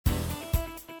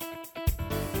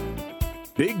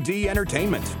Big D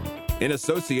Entertainment, in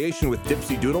association with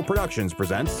Dipsy Doodle Productions,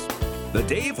 presents The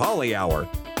Dave Holly Hour.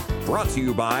 Brought to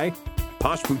you by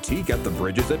Posh Boutique at the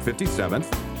Bridges at 57th,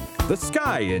 The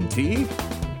Sky in Tea,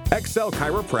 XL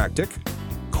Chiropractic,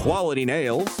 Quality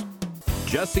Nails,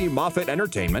 Jesse Moffitt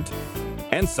Entertainment,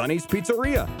 and Sonny's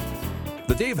Pizzeria.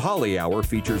 The Dave Holly Hour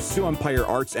features Sioux Empire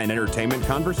Arts and Entertainment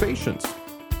conversations.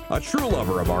 A true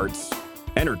lover of arts,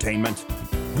 entertainment,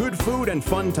 good food, and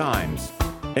fun times,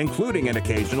 including an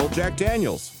occasional Jack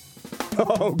Daniels.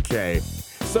 Okay,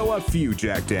 so a few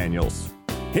Jack Daniels.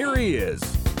 Here he is,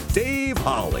 Dave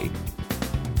Holly.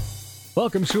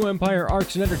 Welcome, Sioux Empire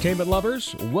Arts and Entertainment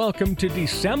lovers. Welcome to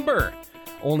December.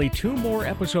 Only 2 more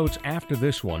episodes after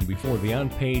this one before the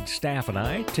unpaid staff and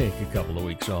I take a couple of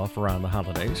weeks off around the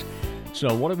holidays.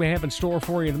 So what do we have in store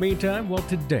for you in the meantime? Well,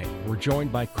 today we're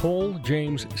joined by Cole,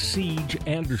 James, Ceej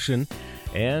Anderson,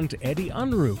 and Eddie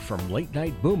Unruh from Late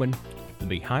Night Boomin. The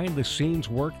behind-the-scenes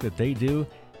work that they do,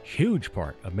 huge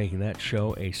part of making that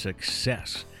show a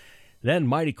success. Then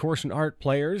mighty Corson Art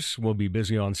Players will be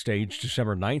busy on stage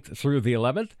December 9th through the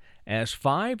 11th as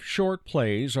 5 short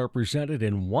plays are presented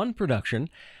in one production.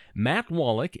 Matt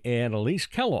Walicke and Elise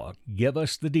Kellogg give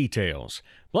us the details.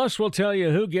 Plus, we'll tell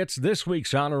you who gets this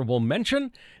week's honorable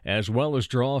mention, as well as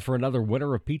draw for another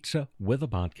winner of Pizza with a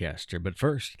Podcaster. But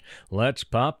first, let's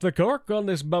pop the cork on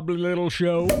this bubbly little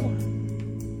show.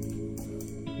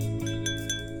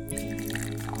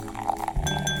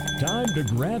 Time to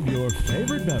grab your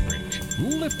favorite beverage,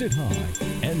 lift it high,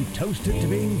 and toast it to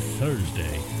being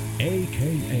Thursday,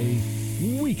 a.k.a.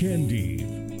 Weekend Eve.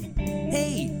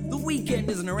 Hey, the weekend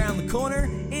isn't around the corner,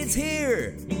 it's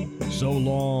here! So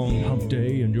long, hump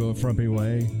day in your frumpy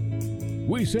way.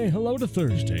 We say hello to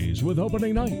Thursdays with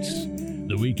opening nights.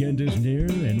 The weekend is near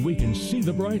and we can see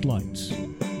the bright lights.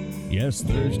 Yes,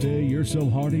 Thursday, you're so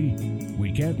hearty,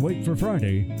 we can't wait for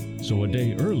Friday, so a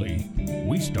day early,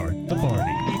 we start the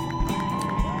party.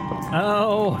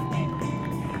 Oh,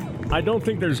 I don't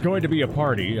think there's going to be a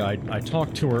party. I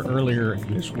talked to her earlier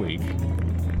this week.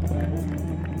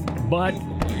 But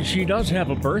she does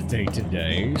have a birthday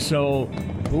today, so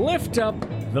lift up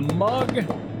the mug,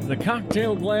 the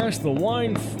cocktail glass, the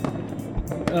wine,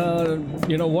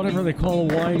 whatever they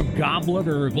call a wine goblet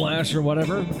or a glass or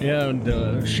whatever,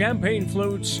 and champagne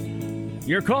flutes,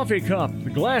 your coffee cup, a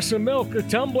glass of milk, a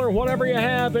tumbler, whatever you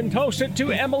have, and toast it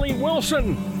to Emily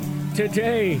Wilson.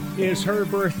 Today is her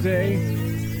birthday.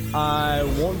 I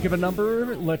won't give a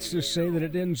number. Let's just say that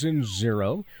it ends in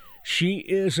 0. She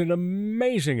is an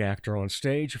amazing actor on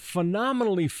stage,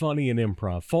 phenomenally funny in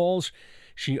Improv Falls.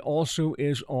 She also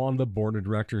is on the board of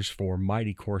directors for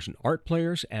Mighty Corson Art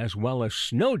Players, as well as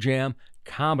Snow Jam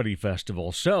Comedy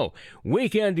Festival. So,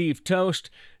 Weekend Eve toast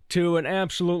to an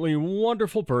absolutely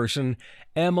wonderful person,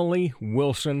 Emily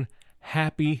Wilson.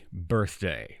 Happy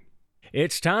birthday.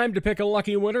 It's time to pick a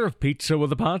lucky winner of Pizza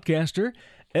with a Podcaster.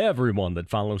 Everyone that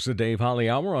follows the Dave Holly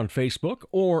Hour on Facebook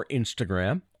or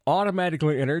Instagram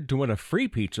automatically entered to win a free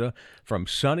pizza from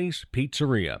Sonny's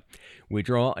Pizzeria. We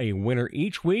draw a winner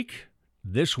each week.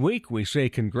 This week, we say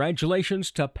congratulations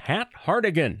to Pat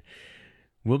Hardigan.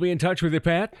 We'll be in touch with you,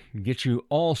 Pat, and get you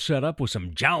all set up with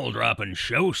some jowl-dropping,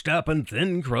 show-stopping,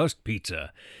 thin-crust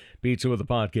pizza. Pizza with a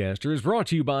Podcaster is brought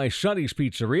to you by Sonny's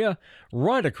Pizzeria,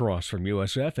 right across from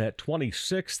USF at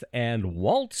 26th and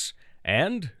Waltz,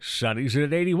 and Sonny's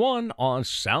at 81 on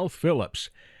South Phillips.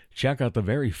 Check out the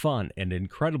very fun and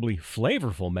incredibly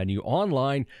flavorful menu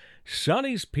online,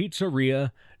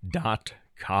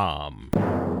 sonnyspizzeria.com.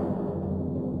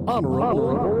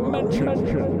 Honorable mention.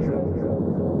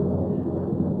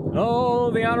 Oh,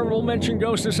 the honorable mention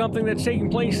goes to something that's taking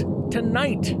place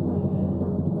tonight.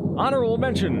 Honorable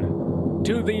mention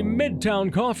to the Midtown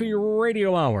Coffee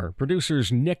Radio Hour. Producers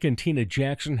Nick and Tina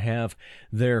Jackson have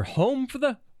their Home for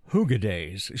the Hooga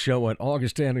Days show at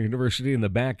Augustana University in the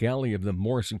back alley of the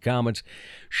Morrison Commons.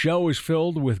 Show is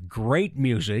filled with great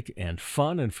music and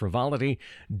fun and frivolity.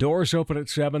 Doors open at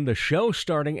 7. The show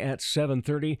starting at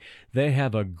 7:30. They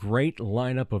have a great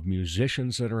lineup of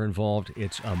musicians that are involved.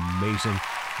 It's amazing.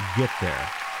 Get there.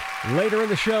 Later in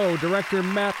the show, director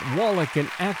Matt Walicke and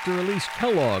actor Elise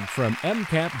Kellogg from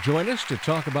MCAP join us to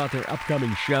talk about their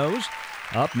upcoming shows.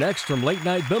 Up next from Late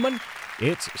Night Boomin,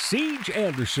 it's Ceej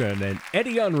Anderson and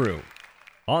Eddie Unruh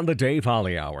on the Dave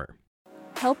Holly Hour.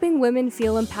 Helping women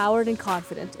feel empowered and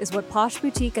confident is what Posh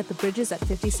Boutique at the Bridges at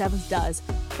 57th does,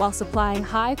 while supplying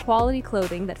high-quality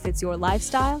clothing that fits your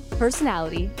lifestyle,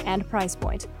 personality, and price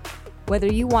point.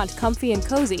 Whether you want comfy and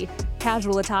cozy,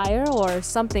 casual attire, or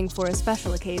something for a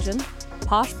special occasion,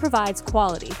 Posh provides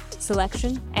quality,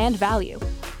 selection, and value.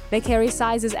 They carry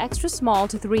sizes extra small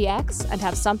to 3X and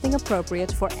have something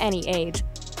appropriate for any age.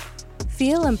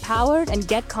 Feel empowered and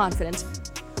get confident.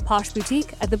 Posh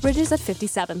Boutique at the Bridges at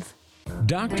 57th.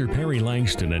 Dr. Perry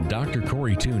Langston and Dr.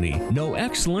 Corey Tooney know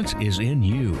excellence is in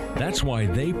you. That's why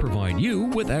they provide you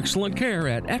with excellent care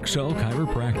at XO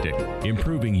Chiropractic,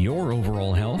 improving your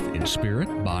overall health in spirit,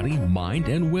 body, mind,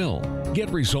 and will. Get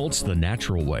results the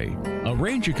natural way.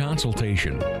 Arrange a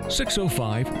consultation,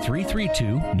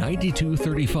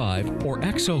 605-332-9235 or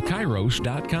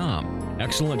xochiros.com.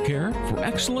 Excellent care for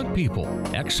excellent people.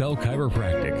 XO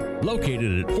Chiropractic,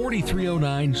 located at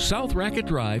 4309 South Racket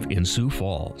Drive in Sioux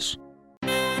Falls.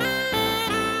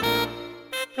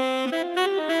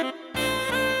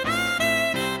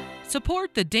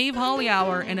 Support the Dave Holly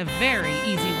Hour in a very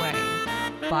easy way.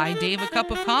 Buy Dave a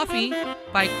cup of coffee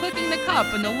by clicking the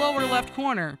cup in the lower left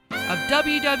corner of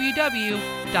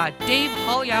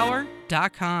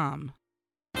www.davehollyhour.com.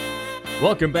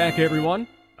 Welcome back, everyone.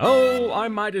 Oh, I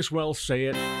might as well say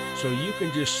it, so you can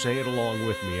just say it along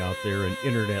with me out there in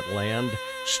internet land,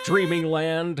 streaming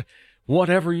land,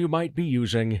 whatever you might be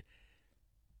using.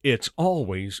 It's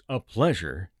always a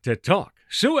pleasure to talk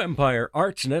Sioux Empire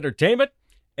Arts and Entertainment,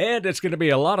 and it's going to be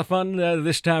a lot of fun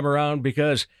this time around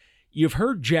because you've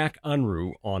heard Jack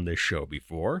Unruh on this show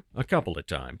before a couple of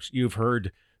times. You've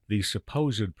heard the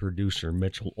supposed producer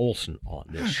Mitchell Olson on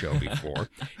this show before.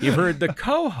 You've heard the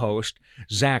co-host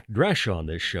Zach Dresch on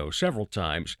this show several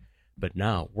times. But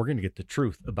now we're going to get the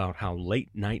truth about how Late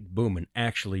Night Boomin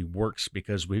actually works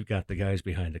because we've got the guys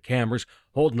behind the cameras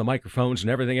holding the microphones and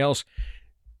everything else.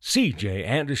 Ceej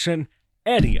Anderson,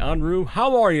 Eddie Unruh,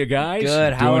 how are you guys?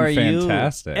 Good, how are you?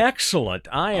 Fantastic. Excellent.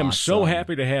 I am so Awesome.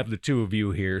 happy to have the two of you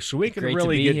here so we can Great to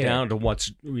really be get here. down to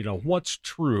what's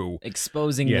true.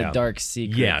 Exposing Yeah. the dark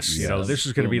secrets. Yes, of this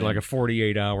is going to be Boomin. like a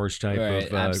 48 hours type Right,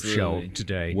 of absolutely. show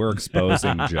today. We're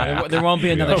exposing Jack. There won't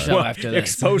be another Yeah. show after this.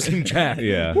 Exposing Jack.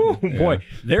 Yeah. Woo, Yeah. boy,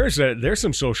 there's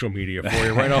some social media for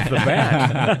you right off the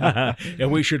bat.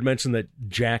 And we should mention that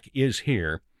Jack is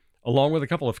here, along with a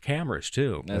couple of cameras,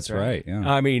 too. That's right. Yeah.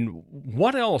 I mean,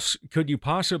 what else could you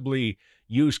possibly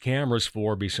use cameras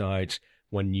for besides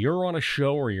when you're on a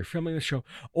show or you're filming a show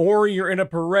or you're in a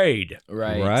parade?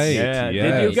 Right. Right. Yeah. Did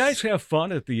yes. you guys have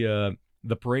fun at the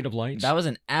Parade of Lights? That was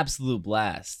an absolute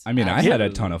blast. I mean, I had a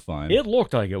Absolutely. ton of fun. It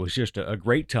looked like it was just a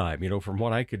great time, from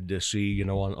what I could see,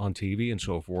 on TV and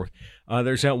so forth.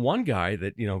 There's that one guy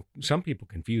that, some people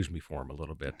confuse me for him a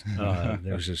little bit.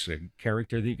 There's this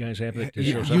character that you guys have that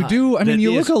shows You up. do. I mean, That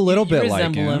you is- look a little You bit like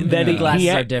resemble him. him. That The he- glasses he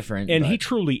are had- different. And but- he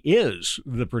truly is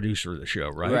the producer of the show,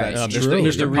 right? Right. It's Mr. true.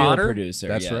 He's the Mr. real Potter? producer.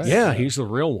 That's yes. right. Yeah, he's the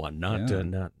real one, not Yeah.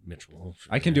 not Mitchell Olson.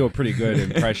 I can do a pretty good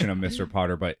impression of Mr.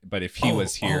 Potter, but if he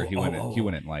was here, he oh.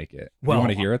 wouldn't like it. Well, you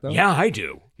want to hear it though? Yeah, I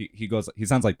do. He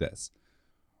sounds like this.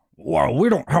 Well, we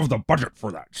don't have the budget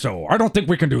for that, so I don't think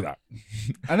we can do that.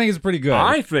 I think it's pretty good.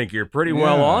 I think you're pretty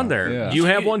well Yeah, on there. yeah. Do you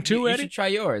have You- one too, you Eddie? should try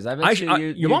yours. I bet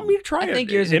You want me to try I it?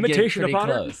 think yours would Imitation get of pretty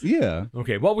Potter? close. yeah.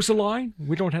 Okay, what was the line?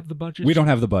 We don't have the budget? We don't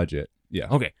have the budget. Yeah.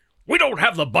 Okay. We don't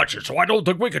have the budget, so I don't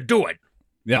think we could do it.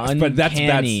 Yeah, but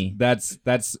Uncanny. that's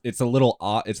it's a little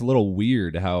odd, it's a little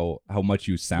weird how much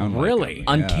you sound like Really? him.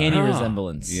 Uncanny Ah.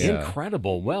 resemblance. Yeah.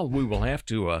 Incredible. Well, we will have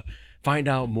to find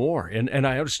out more. And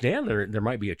I understand there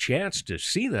might be a chance to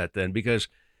see that then because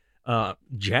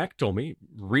Jack told me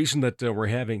reason that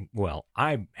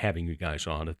I'm having you guys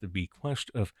on at the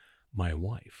bequest of my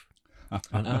wife.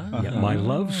 Yeah, my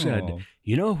love said, Oh.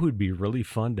 you know who'd be really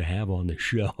fun to have on the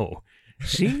show?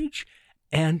 Ceej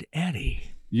and Eddie.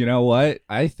 You know what?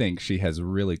 I think she has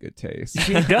really good taste.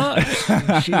 She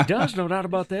does. She does, no doubt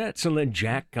about that. So then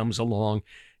Jack comes along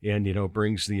and,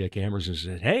 brings the cameras and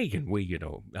says, hey, can we,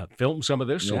 film some of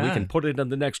this so we Yeah. can put it in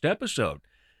the next episode?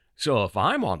 So if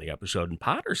I'm on the episode and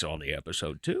Potter's on the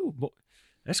episode too,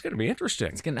 that's going to be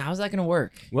interesting. How's that going to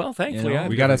work? Well, thankfully, You know, I've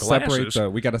we got gotta glasses.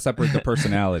 separate the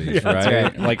personalities, Yeah, that's right?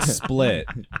 right. Like split,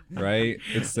 right?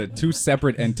 It's two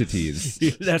separate entities.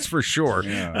 That's for sure.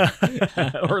 Yeah.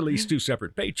 Or at least two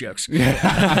separate paychecks.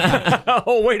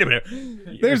 Oh, wait a minute.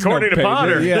 There's According no to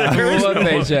Potter, paycheck, yeah. there is What no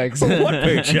paychecks? What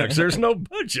paychecks? There's no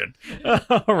budget.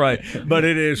 All right. But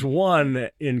it is one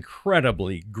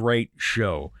incredibly great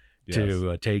show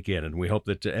to take in. And we hope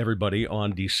that everybody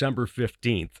on December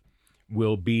 15th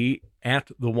will be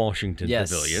at the Washington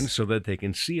Yes. Pavilion so that they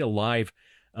can see a live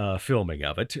filming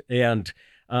of it. And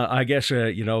I guess,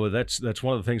 that's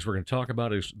one of the things we're going to talk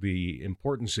about is the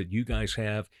importance that you guys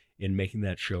have in making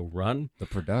that show run. The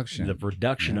production. The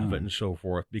production of Yeah. it and so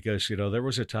forth. Because, there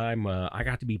was a time I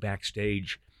got to be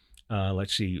backstage.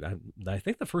 Let's see. I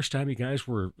think the first time you guys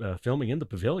were filming in the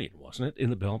pavilion, wasn't it? In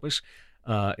the Belvis.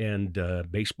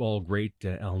 And baseball great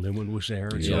Al Newman was there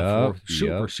and so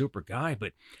Yep, forth. Super guy.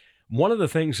 But one of the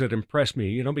things that impressed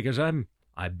me, because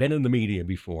I've been in the media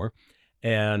before,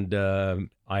 And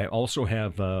I also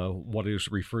have what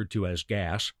is referred to as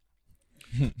GAS,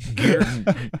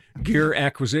 gear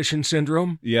acquisition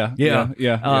syndrome. Yeah.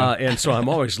 And so I'm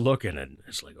always looking, and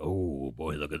it's like, oh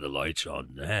boy, look at the lights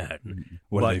on that.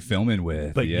 What are they filming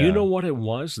with? But you know what it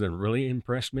was that really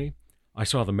impressed me? I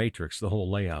saw the Matrix, the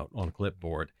whole layout on a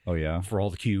clipboard. Oh, yeah. For all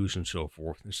the cues and so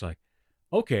forth. It's like,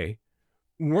 okay,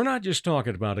 we're not just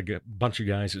talking about a bunch of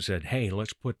guys that said, hey,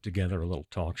 let's put together a little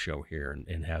talk show here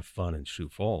and have fun in Sioux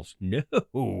Falls.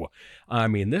 No. I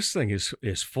mean, this thing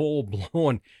is full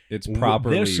blown. It's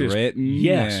properly written.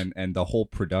 Yes. And the whole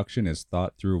production is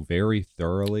thought through very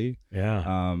thoroughly.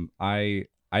 Yeah.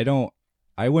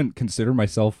 I wouldn't consider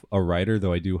myself a writer,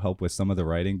 though I do help with some of the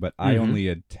writing, but I only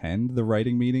attend the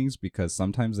writing meetings because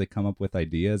sometimes they come up with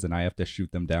ideas and I have to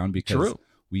shoot them down because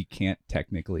we can't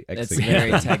technically execute. It's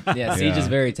very Ceej is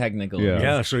very technical.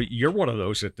 Yeah, so you're one of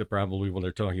those that probably when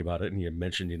they're talking about it and you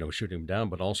mentioned, shooting them down,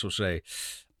 but also say,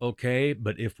 okay,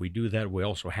 but if we do that, we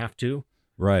also have to.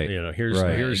 Right.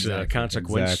 Here's a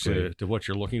consequence to what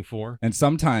you're looking for. And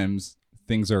sometimes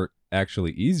things are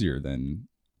actually easier than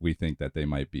we think that they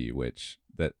might be, which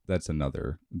that's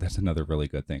another really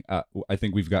good thing. I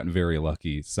think we've gotten very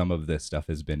lucky. Some of this stuff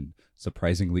has been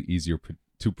surprisingly easier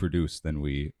to produce than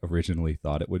we originally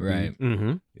thought it would be.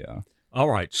 Mm-hmm. Yeah. All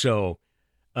right. So,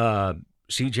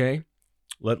 CJ,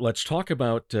 let's talk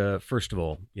about first of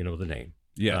all, the name.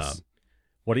 Yes.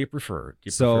 What do you prefer? Do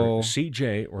you prefer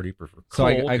CJ or do you prefer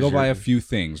Cole? So I go by a few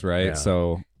things, right? Yeah.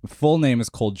 So full name is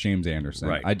Cole James Anderson.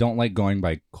 Right. I don't like going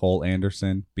by Cole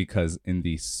Anderson because in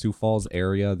the Sioux Falls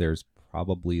area, there's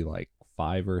probably like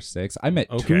 5 or 6. I met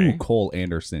 2 Cole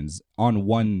Andersons on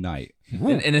one night.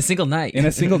 In a single night. In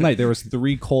a single night, there was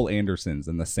 3 Cole Andersons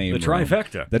in the same room.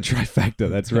 Trifecta. The trifecta,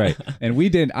 that's right. And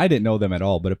I didn't know them at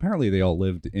all, but apparently they all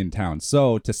lived in town.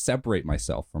 So to separate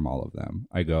myself from all of them,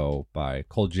 I go by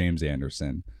Cole James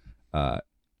Anderson.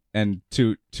 And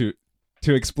to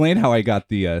explain how I got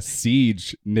the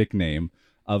Ceej nickname,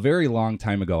 a very long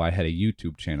time ago, I had a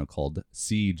YouTube channel called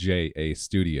CJA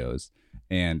Studios,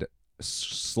 and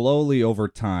slowly over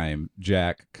time,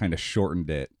 Jack kind of shortened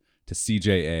it to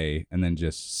CJA and then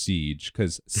just Ceej,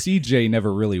 because CJ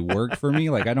never really worked for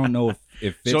me. Like, I don't know if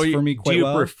it fits for me quite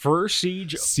well. Do you prefer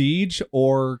Ceej? Ceej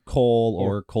or Cole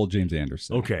or Cole James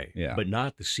Anderson. Okay, yeah, but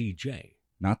not the CJ.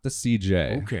 Not the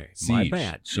CJ. Okay, Ceej. my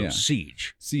bad. So yeah.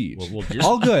 Ceej. Ceej. We'll just,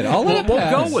 all good. I'll let it we'll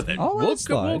pass. go with it.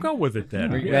 We'll go with it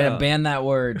then. We're going to ban that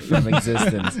word from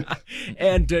existence.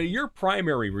 And your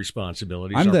primary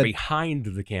responsibilities are behind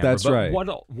the camera. That's right.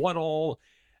 What all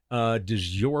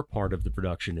does your part of the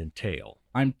production entail?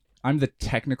 I'm the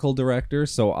technical director,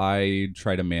 so I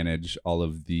try to manage all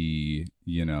of the,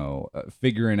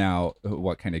 figuring out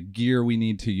what kind of gear we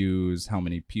need to use, how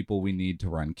many people we need to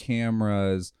run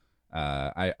cameras.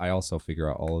 I also figure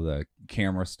out all of the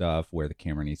camera stuff, where the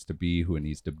camera needs to be, who it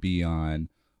needs to be on,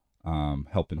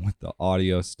 helping with the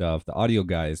audio stuff. The audio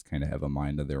guys kind of have a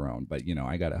mind of their own, but,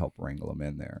 I got to help wrangle them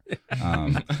in there.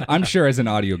 I'm sure as an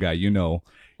audio guy,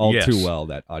 all too well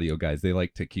that audio guys, they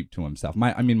like to keep to himself.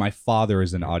 My father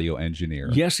is an audio engineer.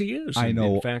 Yes, he is. I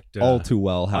know in fact, all too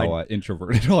well how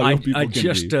introverted audio people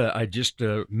can be. I just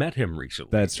met him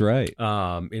recently. That's right.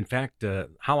 In fact,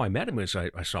 how I met him is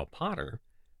I saw Potter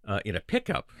in a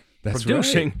pickup. That's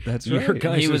producing. Right. That's your right.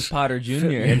 Guys' he was Potter Jr.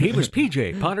 And he was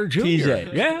PJ, Potter Jr.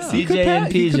 PJ. Yeah. CJ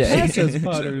and PJ.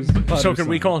 Potter's So can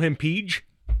we call him Peej?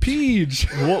 Peej.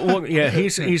 Well, yeah,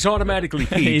 he's automatically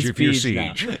Peej if you're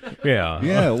Ceej. Yeah.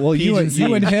 Yeah. Well, you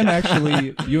and him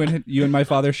actually, you and my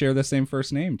father share the same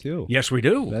first name too. Yes, we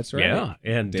do. That's right. Yeah,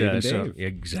 and Dave and so Dave.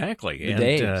 exactly, The and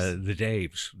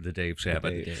Daves. the Daves have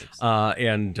it. Daves.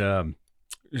 And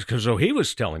because so he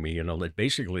was telling me, that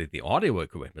basically the audio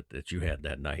equipment that you had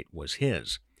that night was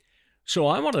his. So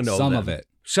I want to know Some of it.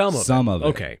 Some of it.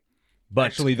 Okay. But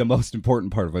actually, the most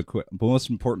important part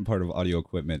of audio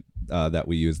equipment that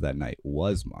we used that night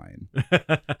was mine.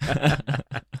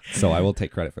 So I will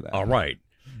take credit for that. All right.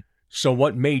 So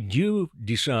what made you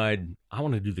decide, I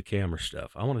want to do the camera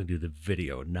stuff. I want to do the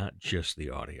video, not just the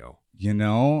audio?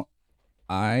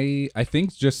 I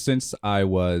think just since I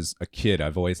was a kid,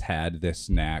 I've always had this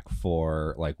knack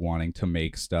for like wanting to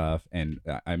make stuff, and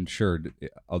I'm sure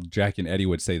Jack and Eddie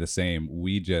would say the same.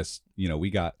 We just, we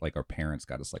got like our parents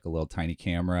got us like a little tiny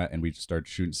camera, and we just started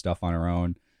shooting stuff on our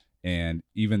own. And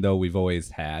even though we've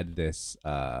always had this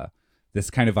this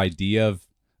kind of idea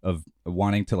of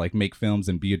wanting to like make films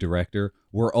and be a director,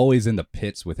 we're always in the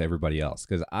pits with everybody else,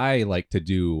 because I like to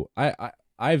do.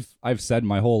 I've said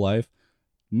my whole life,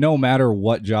 no matter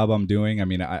what job I'm doing,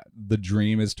 the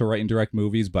dream is to write and direct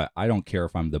movies, but I don't care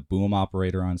if I'm the boom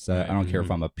operator on set. I don't care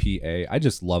if I'm a PA. I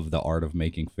just love the art of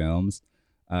making films.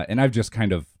 And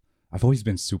I've always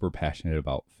been super passionate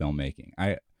about filmmaking.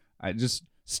 I just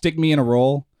stick me in a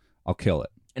role, I'll kill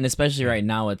it. And especially right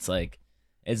now, it's like,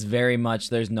 it's very much,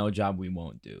 there's no job we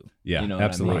won't do. Yeah, you know what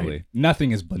absolutely. I mean?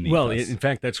 Nothing is beneath us. In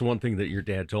fact, that's one thing that your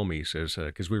dad told me. He says,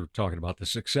 because we were talking about the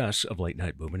success of Late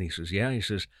Night Boomin. He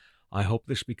says, I hope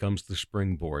this becomes the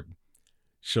springboard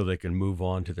so they can move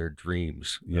on to their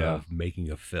dreams of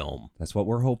making a film. That's what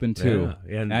we're hoping too.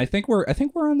 Yeah. And I think we're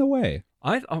on the way.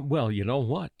 Well, you know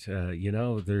what?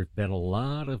 There've been a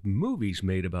lot of movies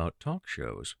made about talk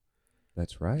shows.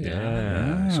 That's right.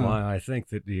 Yeah. So I think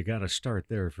that you got to start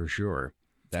there for sure.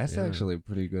 That's actually a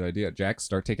pretty good idea. Jack,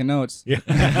 start taking notes.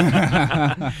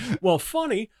 Yeah. Well,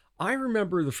 funny, I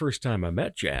remember the first time I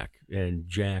met Jack, and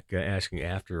Jack asking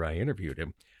after I interviewed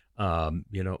him,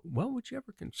 would you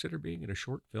ever consider being in a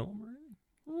short film?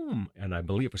 And I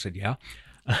believe I said, yeah.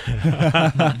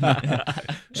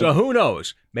 So who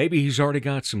knows? Maybe he's already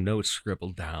got some notes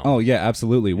scribbled down. Oh, yeah,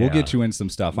 absolutely. We'll get you in some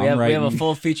stuff. We have a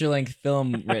full feature-length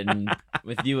film written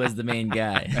with you as the main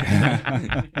guy.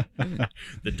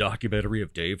 The documentary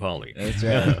of Dave Holly. That's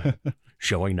right.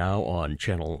 Showing now on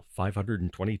channel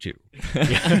 522.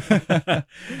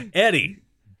 Eddie,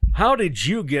 how did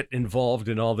you get involved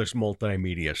in all this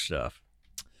multimedia stuff?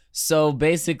 So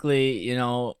basically,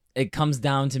 it comes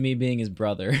down to me being his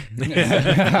brother.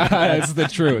 That's the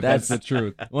truth. That's the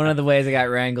truth. One of the ways I got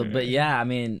wrangled. But yeah, I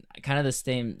mean, kind of the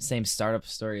same startup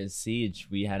story as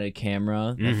Ceej. We had a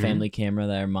camera, a family camera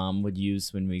that our mom would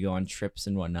use when we go on trips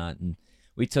and whatnot. And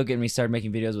we took it and we started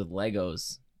making videos with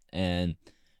Legos. And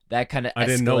that kind of I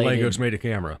didn't know Legos made a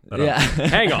camera. Yeah.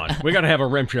 Hang on. We got to have a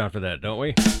rim shot for that, don't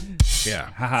we?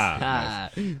 Yeah.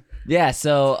 Nice. Yeah,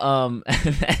 so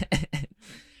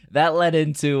that led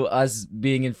into us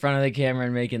being in front of the camera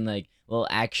and making like little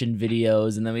action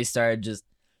videos, and then we started just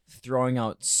throwing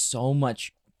out so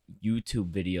much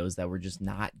YouTube videos that were just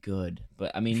not good.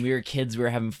 But I mean, we were kids, we were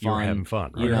having fun. You were having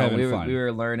fun, right? We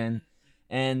were learning.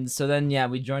 And so then,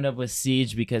 we joined up with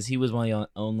Ceej because he was one of the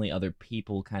only other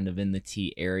people kind of in the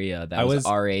T area that was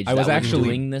our age that was actually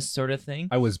doing this sort of thing.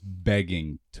 I was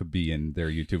begging to be in their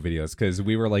YouTube videos because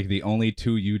we were like the only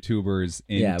two YouTubers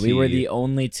in Yeah, T. we were the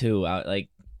only two. Absolutely.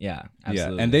 Yeah,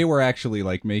 and they were actually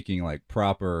like making like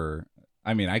proper,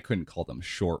 I mean, I couldn't call them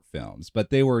short films, but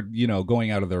they were,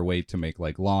 going out of their way to make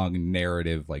like long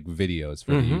narrative like videos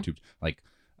for the YouTube, like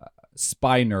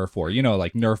Spy Nerf War,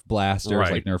 like Nerf blasters,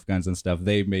 right. like Nerf guns and stuff.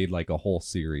 They made like a whole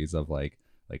series of like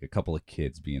a couple of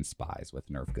kids being spies with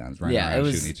Nerf guns, running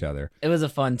around shooting each other. It was a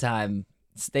fun time.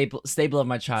 Staple of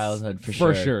my childhood for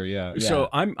sure. For sure, yeah. So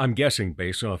I'm guessing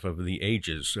based off of the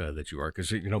ages that you are,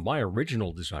 because my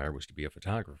original desire was to be a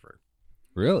photographer.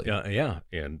 Really? Yeah,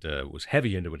 and was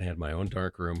heavy into it. Had my own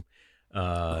darkroom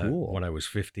cool. when I was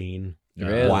 15.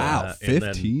 Really? Wow,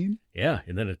 15?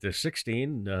 And then at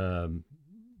 16,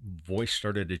 voice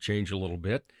started to change a little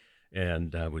bit,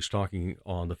 and I was talking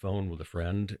on the phone with a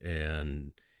friend,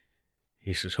 and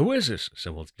he says, "Who is this?" I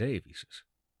said, "Well, it's Dave." He says,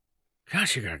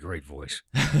 "Gosh, you got a great voice.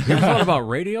 You ever thought about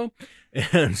radio?"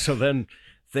 And so then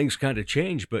things kind of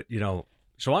changed, but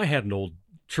so I had an old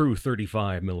true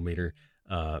 35 millimeter,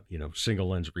 single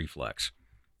lens reflex.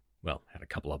 Well, had a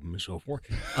couple of them and so forth.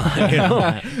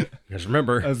 Because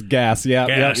remember, that's gas.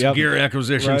 Yeah, gear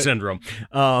acquisition syndrome.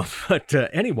 But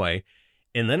anyway,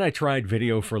 and then I tried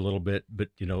video for a little bit, but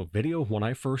video when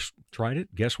I first tried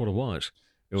it, guess what it was?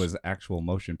 It was actual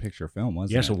motion picture film,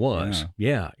 wasn't it? Yes, it was.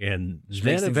 Yeah. And Which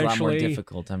then makes things eventually, a lot more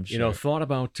difficult, I'm sure. Thought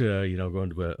about, going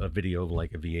to a video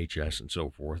like a VHS and so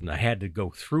forth. And I had to go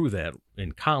through that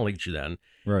in college then.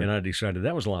 Right. And I decided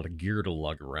that was a lot of gear to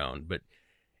lug around. But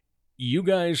you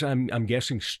guys, I'm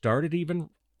guessing, started even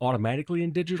automatically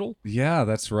in digital? Yeah,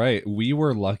 that's right. We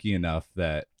were lucky enough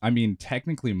that,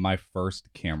 technically my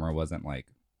first camera wasn't like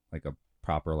a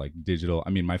proper like digital.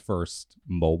 My first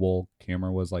mobile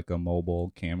camera was like a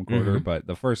mobile camcorder, but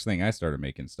the first thing I started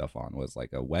making stuff on was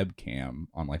like a webcam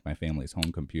on like my family's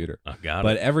home computer.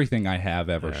 But everything I have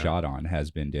ever shot on has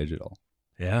been digital.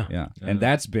 Yeah. And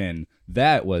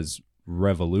that was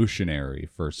revolutionary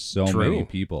for so many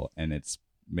people, and it's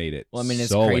made it it's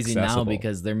so crazy accessible. now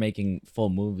because they're making full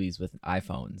movies with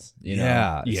iPhones.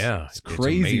 Yeah, it's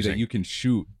crazy that you can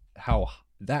shoot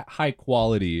that high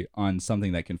quality on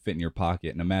something that can fit in your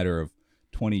pocket in a matter of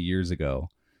 20 years ago.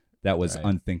 That was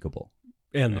unthinkable.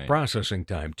 And the processing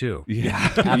time too.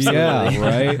 Yeah. Absolutely. Yeah,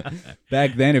 right.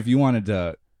 Back then, if you wanted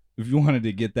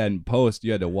to get that in post,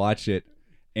 you had to watch it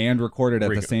and record it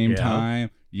at the same time.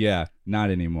 Yeah, not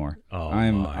anymore. Oh,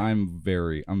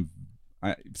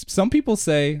 some people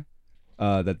say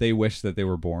that they wish that they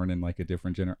were born in like a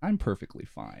different generation. I'm perfectly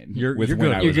fine. You're with good.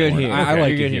 when I You're was good born. here. I Okay. like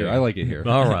You're it good here. here. I like it here.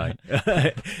 All right.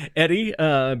 Eddie,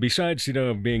 besides,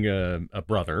 being a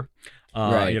brother,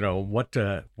 Right.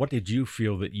 what did you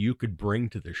feel that you could bring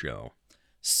to the show?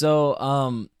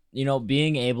 So,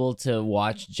 being able to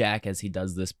watch Jack as he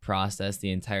does this process,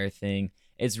 the entire thing,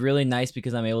 it's really nice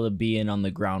because I'm able to be in on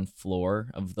the ground floor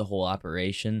of the whole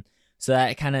operation. So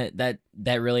that kind of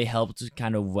that really helped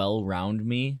kind of round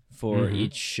me for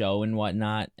each show and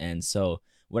whatnot. And so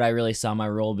what I really saw my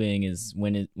role being is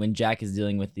when Jack is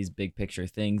dealing with these big picture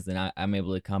things, then I'm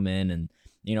able to come in and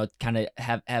kind of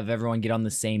have everyone get on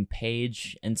the same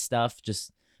page and stuff.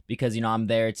 Just because I'm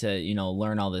there to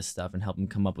learn all this stuff and help him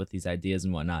come up with these ideas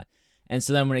and whatnot. And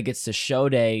so then when it gets to show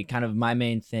day, kind of my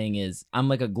main thing is I'm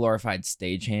like a glorified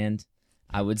stagehand,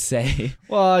 I would say.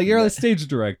 Well, you're a stage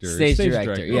director. Stage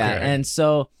director, yeah. Okay. And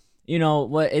so,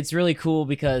 it's really cool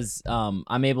because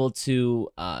I'm able to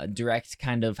direct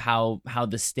kind of how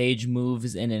the stage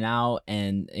moves in and out.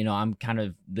 And, I'm kind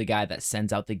of the guy that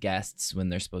sends out the guests when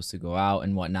they're supposed to go out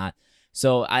and whatnot.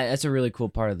 So that's a really cool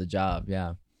part of the job,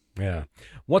 yeah. Yeah.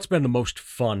 What's been the most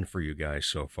fun for you guys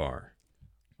so far?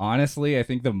 Honestly, I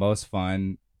think the most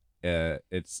fun,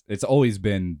 it's always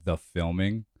been the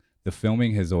filming. The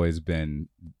filming has always been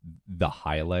the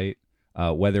highlight,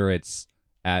 whether it's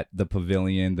at the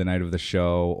pavilion the night of the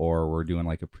show or we're doing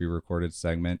like a pre-recorded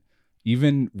segment.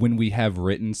 Even when we have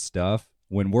written stuff,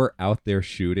 when we're out there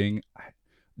shooting,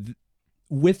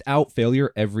 without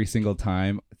failure every single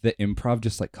time, the improv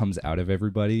just like comes out of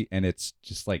everybody, and it's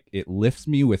just like it lifts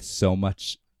me with so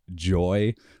much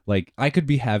joy. Like I could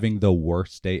be having the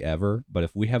worst day ever, but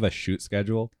if we have a shoot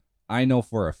schedule, I know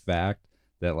for a fact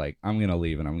that like I'm gonna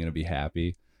leave and I'm gonna be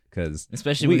happy, because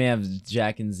especially when you have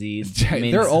Jack and Z.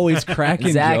 They're always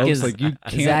cracking jokes. Like you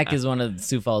can't. Zach is one of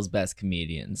Sioux Falls' best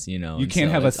comedians. You and can't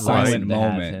so have a it's awesome silent to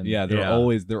have moment. him. Yeah,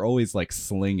 they're always like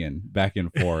slinging back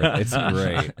and forth. It's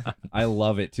great. I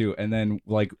love it too. And then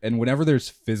whenever there's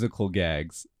physical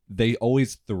gags, they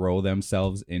always throw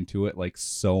themselves into it like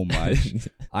so much.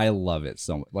 I love it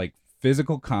so much. Like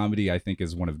physical comedy, I think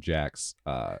is one of Jack's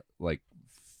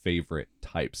favorite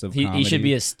types of comedy. He should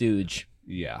be a stooge.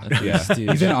 Yeah. Stooge.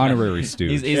 He's an honourary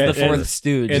stooge. He's the fourth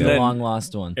stooge, and the then- long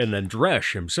lost one. And then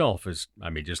Dresch himself is,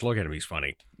 just look at him, he's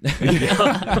funny.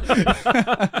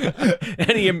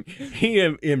 And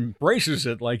he embraces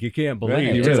it like you can't believe.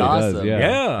 Right. He It's really awesome. does. Yeah.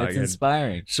 Yeah. It's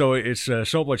inspiring. So it's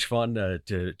so much fun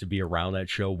to be around that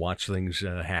show, watch things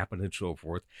happen and so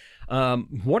forth.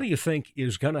 What do you think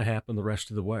is going to happen the rest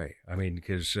of the way?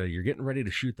 Because you're getting ready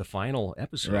to shoot the final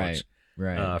episodes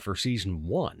Right. for season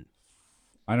 1.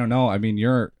 I don't know.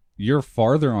 You're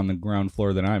farther on the ground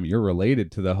floor than I am. You're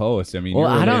related to the host. Well, you're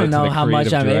I don't related to know the how much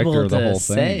creative I'm director able of the to whole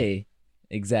thing. say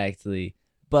exactly,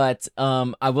 but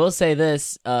I will say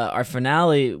this: our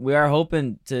finale, we are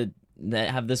hoping to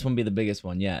have this one be the biggest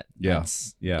one yet. Yeah.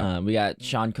 We got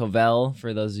Sean Covell.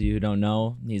 For those of you who don't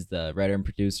know, he's the writer and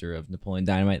producer of Napoleon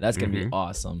Dynamite. That's gonna be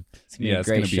awesome. It's gonna be a It's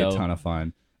great going to be show. a ton of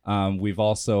fun. We've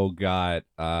also got,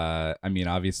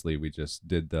 obviously we just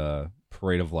did the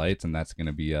Parade of Lights, and that's going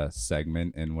to be a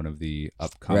segment in one of the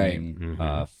upcoming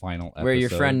final episodes. Where your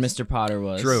friend Mr. Potter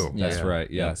was. True. Yeah. That's right.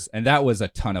 Yes, and that was a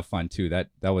ton of fun too. That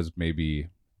was maybe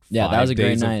 5 that was a great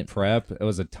days of night. prep. It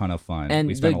was a ton of fun. And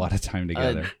we spent the- a lot of time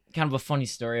together. Kind of a funny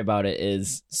story about it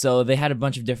is, so they had a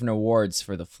bunch of different awards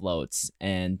for the floats,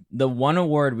 and the one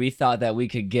award we thought that we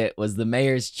could get was the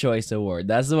Mayor's Choice Award.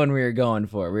 That's the one we were going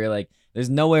for. We were like, there's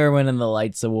no way we're winning the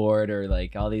Lights Award or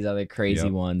like all these other crazy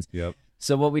ones. Yep.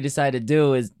 So what we decided to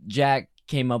do is Jack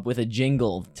came up with a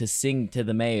jingle to sing to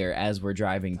the mayor as we're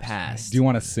driving past. Do you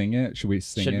want to sing it? Should we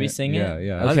sing it? Should we sing Yeah, it?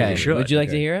 yeah. Okay. we should. Would you like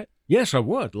to Okay. hear it? Yes, I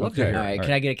would. Love to Okay. hear All it. right.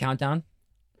 Can I get a countdown?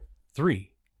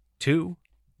 3, 2,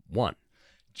 1.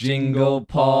 Jingle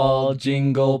Paul,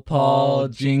 jingle Paul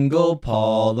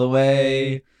the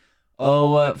way.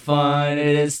 Oh, what fun it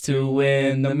is to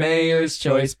win the Mayor's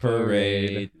Choice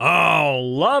Parade. Oh,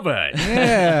 love it.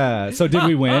 Yeah. So did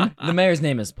we win? The mayor's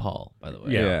name is Paul, by the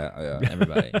way. Yeah.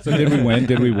 Everybody. So did we win?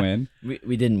 Did we win?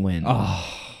 We didn't win. Oh.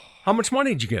 How much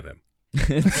money did you give him?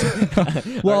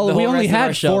 Well, The we whole only rest of our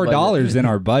had show $4 in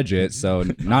our budget, so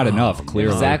not enough,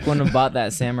 clearly. Zach wouldn't have bought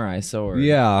that samurai sword.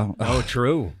 Yeah. Oh,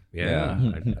 true. Yeah.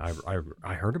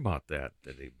 I heard about that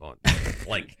he bought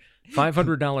like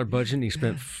 $500 budget and he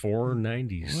spent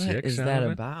 $496. What is out that of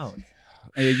it. about?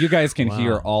 You guys can Wow.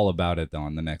 hear all about it, though,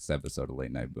 on the next episode of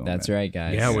Late Night Boomin. That's right,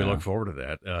 guys. Yeah, we Yeah. look forward to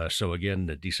that. So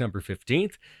again, December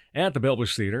 15th at the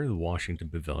Belbush Theater, the Washington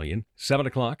Pavilion, 7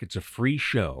 o'clock. It's a free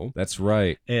show. That's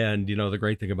right. And, the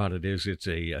great thing about it is it's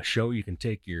a show you can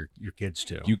take your kids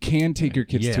to. You can take your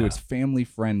kids to. Yeah. It's family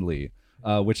friendly.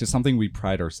 which is something we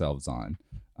pride ourselves on,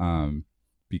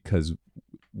 because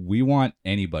we want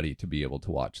anybody to be able to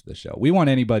watch the show. We want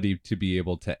anybody to be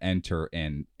able to enter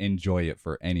and enjoy it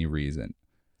for any reason.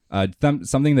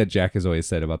 Something that Jack has always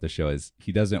said about the show is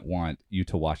he doesn't want you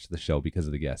to watch the show because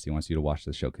of the guests. He wants you to watch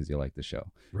the show because you like the show.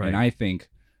 Right. And I think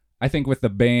with the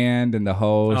band and the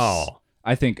hosts,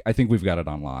 I think we've got it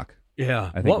on lock.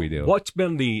 Yeah, I think we do. What's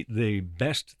been the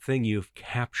best thing you've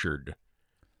captured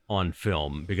on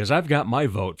film? Because I've got my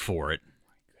vote for it.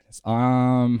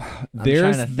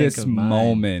 There's this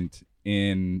moment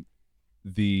in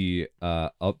the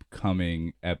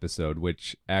upcoming episode,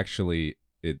 which actually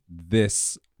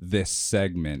this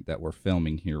segment that we're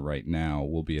filming here right now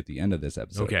will be at the end of this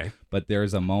episode. Okay. But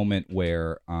there's a moment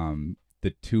where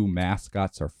the two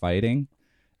mascots are fighting,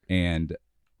 and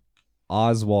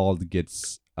Oswald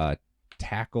gets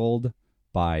tackled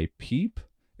by Peep,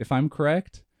 if I'm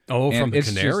correct. Oh, And from the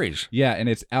it's Canaries. Yeah, and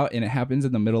it's out, and it happens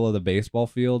in the middle of the baseball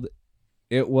field.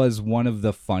 It was one of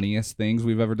the funniest things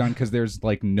we've ever done, because there's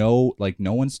no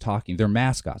one's talking. They're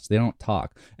mascots. They don't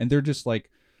talk, and they're just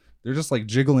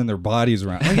jiggling their bodies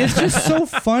around. Like, it's just so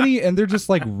funny, and they're just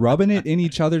like rubbing it in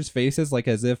each other's faces, like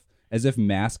as if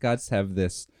mascots have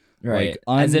this Right.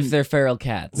 As if they're feral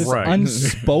cats. this Right.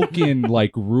 unspoken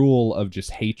like rule of just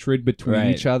hatred between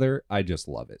each other. I just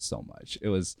love it so much.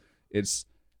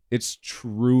 It's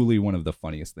truly one of the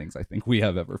funniest things I think we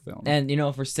have ever filmed. And,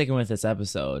 if we're sticking with this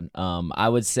episode, I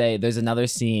would say there's another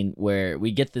scene where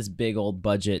we get this big old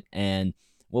budget, and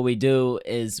what we do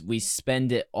is we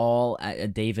spend it all at a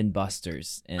Dave &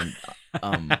 Buster's. And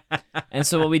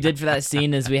so what we did for that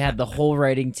scene is we had the whole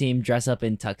writing team dress up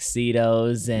in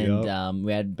tuxedos, and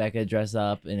we had Becca dress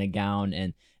up in a gown,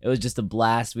 and it was just a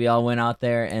blast. We all went out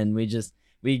there, and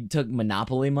we took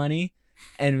Monopoly money,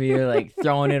 and we were like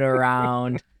throwing it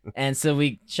around. And so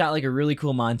we shot like a really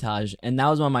cool montage, and that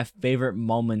was one of my favorite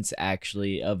moments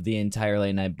actually of the entire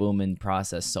Late Night Boomin'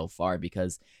 process so far,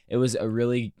 because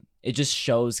it just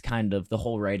shows kind of the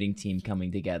whole writing team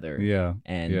coming together. Yeah.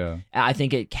 And I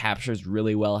think it captures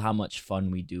really well how much fun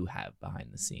we do have behind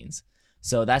the scenes.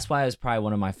 So that's why it was probably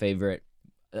one of my favorite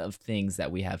of things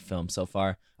that we have filmed so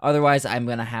far. Otherwise, I'm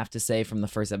going to have to say from the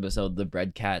first episode, the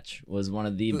bread catch was one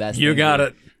of the best. You got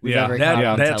it. we've Yeah, ever caught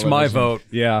on that's my television. vote.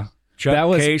 Yeah.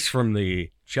 Chuck Case from the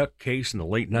Chuck Case and the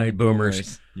Late Night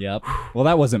Boomers. Yep. Well,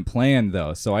 that wasn't planned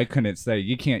though, so I couldn't say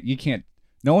you can't.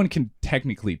 No one can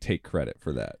technically take credit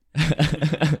for that,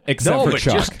 except No, for but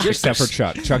Chuck. just- except for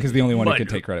Chuck. Chuck is the only one who But- can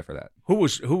take credit for that.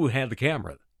 Who had the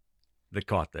camera that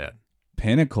caught that?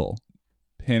 Pinnacle.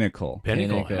 Pinnacle.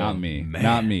 Not me. Man.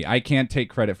 Not me. I can't take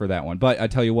credit for that one. But I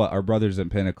tell you what, our brothers at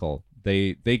Pinnacle,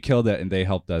 they killed it, and they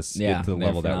helped us get to the they're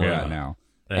level that we're phenomenal. at now.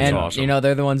 That's And awesome.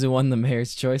 they're the ones who won the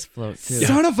Mayor's Choice float too.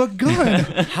 Son of a gun!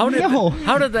 How did No.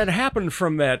 how did that happen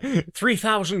from that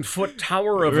 3,000-foot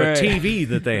tower of Right. a TV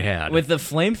that they had? With the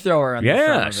flamethrower on the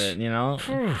front Yes.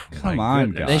 of it, Come on,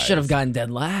 goodness. guys. They should have gotten dead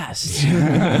last.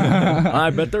 I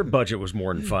bet their budget was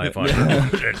more than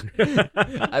 500.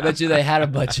 I bet you they had a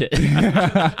budget.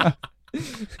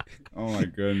 Oh my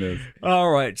goodness. All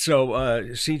right, so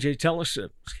CJ, tell us.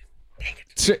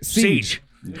 Siege.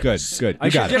 Good. I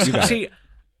You got should it. You got it. see.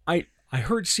 I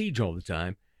heard Ceej all the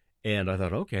time, and I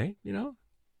thought, okay,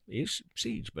 he's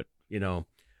Ceej, but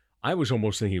I was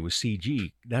almost thinking it was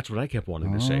CG. That's what I kept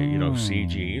wanting to say.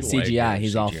 CG. CGI,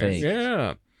 he's all CGI. fake.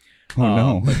 Yeah. Oh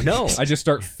no. But no. I just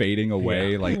start fading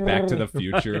away, like Back to the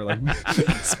Future. Like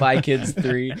Spy Kids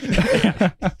 3.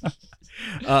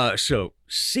 So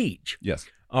Ceej. yes.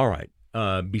 All right.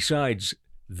 Besides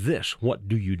this, what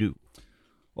do you do?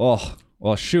 Oh,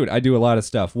 well, shoot. I do a lot of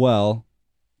stuff. Well,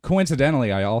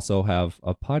 coincidentally, I also have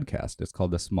a podcast. It's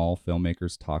called the Small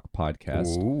Filmmakers Talk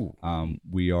Podcast. Ooh.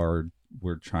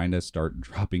 We're trying to start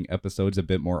dropping episodes a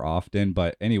bit more often.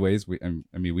 But anyways,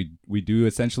 we do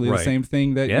essentially the Right. same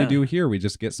thing that Yeah. we do here. We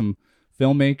just get some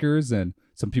filmmakers and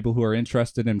some people who are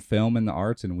interested in film and the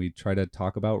arts, and we try to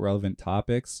talk about relevant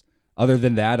topics. Other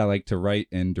than that, I like to write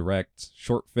and direct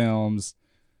short films.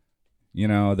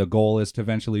 The goal is to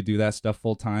eventually do that stuff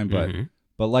full time.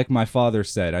 But like my father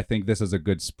said, I think this is a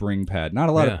good spring pad. Not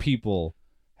a lot Yeah. of people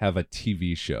have a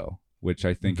TV show, which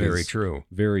I think Very is true.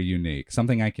 very unique.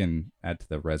 Something I can add to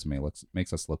the resume.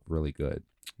 Makes us look really good.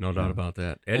 No doubt about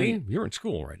that. Eddie, you're in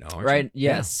school right now, aren't Right? you?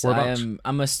 Yes. Yeah. Whereabouts?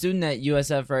 I'm a student at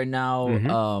USF right now.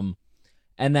 Mhm.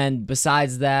 And then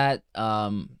besides that,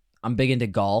 I'm big into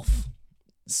golf.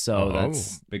 So Oh,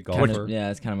 that's Big kind golfer. of,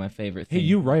 it's kind of my favorite thing. Hey,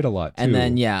 you write a lot too. And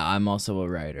then I'm also a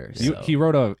writer. So. He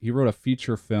wrote a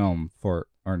feature film for.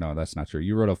 Or no, that's not true.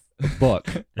 You wrote a book,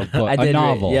 I a did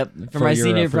novel. for my your,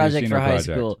 senior your project senior for high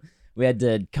project. school. We had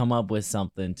to come up with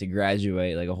something to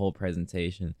graduate, like a whole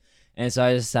presentation. And so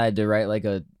I decided to write like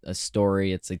a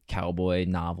story. It's a cowboy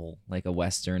novel, like a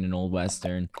Western, an old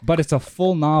Western. But it's a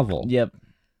full novel. Yep.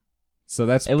 So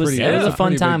that's It was pretty, it was that's a fun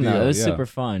pretty big time though. deal, It was yeah. super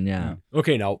fun. Yeah.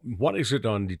 Okay, now what is it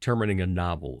on determining a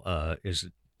novel? Is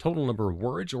it total number of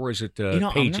words or is it pages?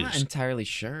 I'm not entirely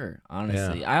sure,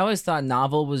 honestly. I always thought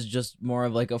novel was just more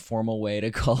of like a formal way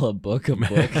to call a book a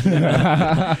book.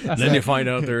 Then you find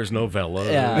out there's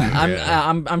novella. Yeah,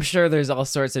 I'm sure there's all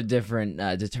sorts of different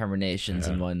determinations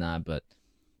and whatnot, but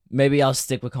maybe I'll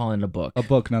stick with calling it a book. A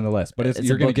book nonetheless, but It's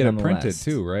you're a going to book get it printed nonetheless.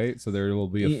 too, right? So there will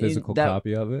be a physical that-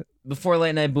 copy of it. Before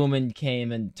Late Night Boomin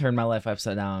came and turned my life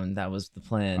upside down, that was the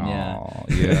plan. Yeah. Oh,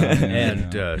 yeah.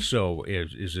 And so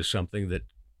is this something that,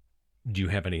 do you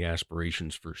have any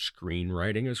aspirations for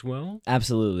screenwriting as well?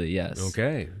 Absolutely, yes.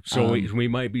 Okay. So we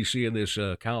might be seeing this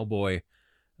cowboy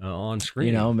on screen.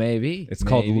 You know, maybe. It's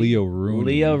called maybe. Leo Rooney.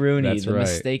 Leo Rooney, That's the right.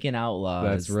 Mistaken Outlaw.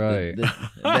 That's is right.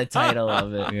 The title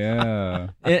of it. Yeah.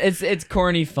 It's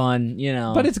corny fun, you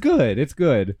know. But it's good. It's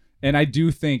good. And I do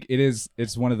think it's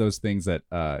one of those things that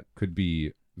could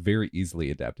be very easily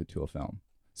adapted to a film.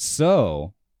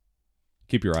 So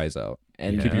keep your eyes out.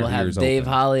 and keep your we'll have ears Dave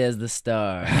open. Holly as the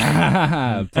star.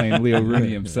 Playing Leo Rooney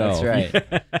himself. That's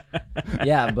right.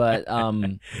 Yeah, but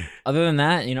other than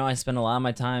that, you know, I spend a lot of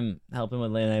my time helping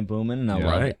with Late Night Boomin, and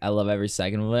Yeah. I love every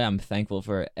second of it. I'm thankful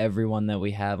for everyone that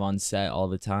we have on set all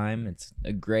the time. It's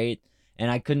a great,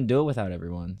 and I couldn't do it without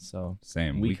everyone. So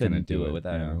Same. we couldn't do it it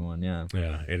without yeah. everyone. Yeah.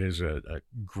 Yeah, it is a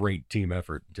great team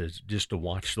effort just to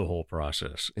watch the whole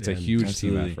process. It's a And- huge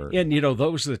Absolutely. team effort. And, you know,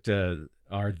 those that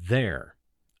are there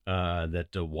that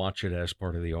watch it as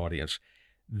part of the audience,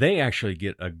 they actually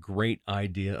get a great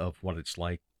idea of what it's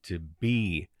like to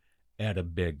be at a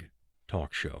big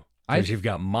talk show. Because you've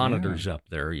got monitors up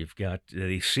there. You've got,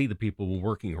 they see the people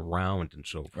working around and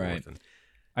so forth. Right. And,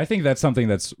 I think that's something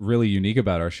that's really unique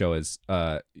about our show is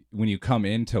when you come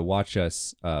in to watch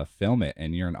us film it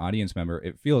and you're an audience member,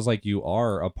 it feels like you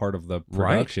are a part of the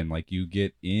production. Like you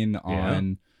get in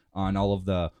on all of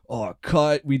the,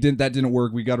 cut, that didn't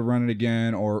work, we got to run it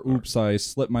again, or oops, I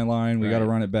slipped my line, we got to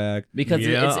run it back. Because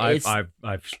it's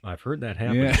I've heard that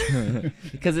happen. Yeah.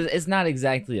 because it's not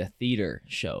exactly a theater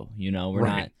show, you know. We're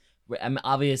Right. not. I mean,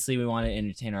 obviously, we want to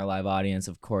entertain our live audience,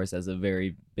 of course, as a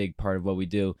very big part of what we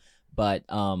do. But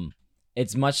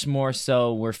it's much more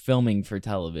so we're filming for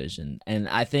television, and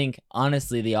I think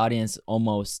honestly, the audience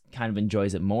almost kind of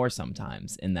enjoys it more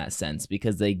sometimes in that sense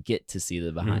because they get to see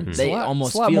the behind. Mhm. They It's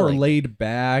almost a lot feel more like, laid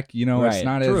back, you know. It's Right.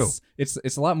 not True. as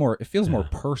it's a lot more. It feels more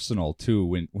personal too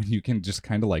when you can just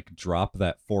kind of like drop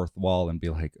that fourth wall and be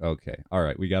like, okay, all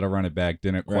right, we got to run it back.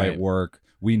 Didn't quite Right. work.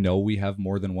 We know we have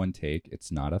more than one take.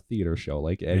 It's not a theater show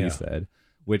like Eddie Yeah. said,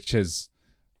 which is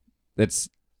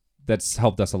that's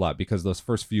helped us a lot because those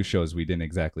first few shows we didn't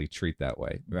exactly treat that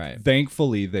way. Right.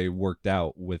 Thankfully, they worked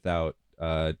out without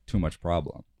too much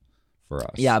problem for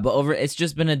us. Yeah, but it's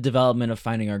just been a development of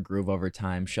finding our groove over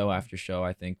time, show after show.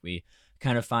 I think we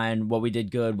kind of find what we did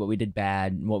good, what we did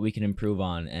bad, and what we can improve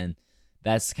on, and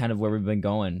that's kind of where we've been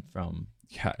going from.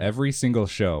 Yeah, every single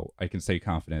show, I can say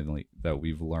confidently that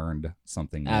we've learned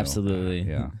something new. Absolutely.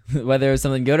 Yeah. Whether it was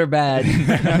something good or bad,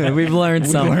 we've learned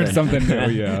We've something. learned something new,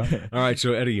 yeah. All right,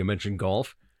 so Eddie, you mentioned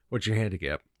golf. What's your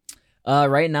handicap?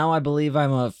 Right now, I believe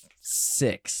I'm a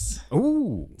 6.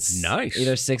 Oh, nice.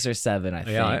 Either 6 or 7, I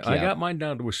think. Yeah, I got mine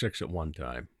down to a 6 at one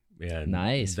time. And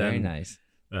Nice, very then, nice.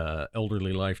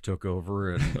 Elderly life took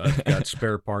over, and I've got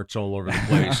spare parts all over the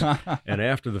place. And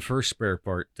after the first spare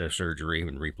part surgery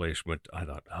and replacement, I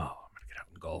thought, I'm going to get out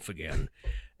and golf again.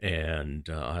 And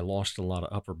I lost a lot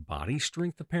of upper body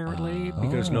strength, apparently,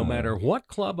 because no matter what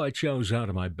club I chose out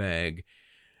of my bag,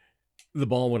 the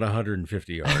ball went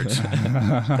 150 yards.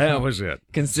 That was it.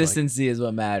 Consistency is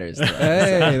what matters. though.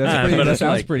 Hey, But that it's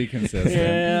sounds like, pretty consistent.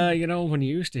 Yeah, you know, when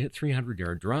you used to hit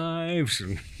 300-yard drives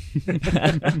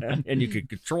and, and you could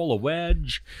control a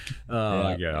wedge.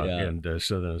 Yeah. And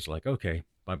so then it's like, okay,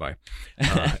 bye-bye.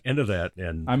 End of that.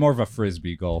 And I'm more of a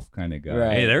frisbee golf kind of guy.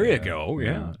 Right. hey, there you go.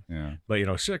 Yeah. Yeah. But, you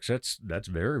know, 6, that's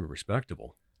very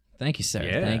respectable. Thank you, sir.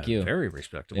 Yeah, Thank you. Very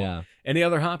respectable. Yeah. Any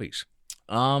other hobbies?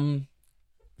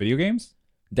 Video games?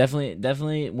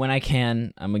 Definitely when I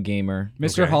can, I'm a gamer.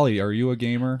 Mr. Okay. Holly, are you a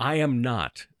gamer? I am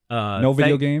not. No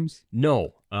video games?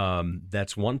 No.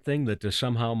 That's one thing that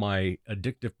somehow my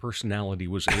addictive personality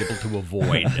was able to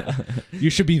avoid. You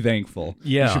should be thankful.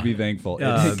 Yeah. You should be thankful.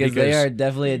 Because they because- are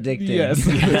definitely addicting. Yes,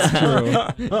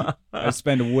 that's true. I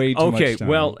spend way too much Okay, time.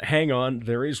 well, hang on.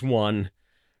 There is one,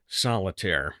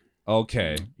 solitaire.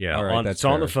 Okay. Yeah, All right, it's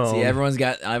on the fair. phone. See, everyone's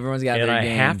got And their I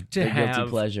game, have to their guilty have-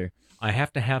 pleasure. I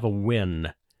have to have a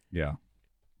win. Yeah.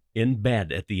 in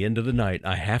bed at the end of the night.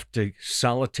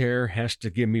 Solitaire has to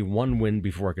give me one win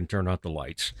before I can turn out the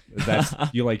lights. That's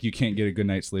you can't get a good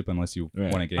night's sleep unless you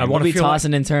win a game. I want to be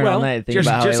tossing and turning all night.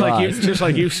 Just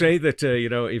like you say that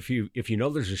if you know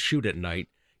there's a shoot at night,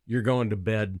 you're going to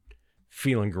bed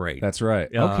feeling great. That's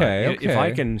right. Okay. If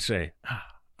I can say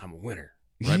I'm a winner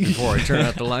right before I turn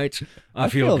out the lights, I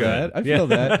feel good. I feel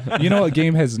that. You know, a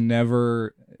game has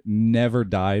never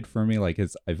died for me.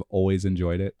 I've always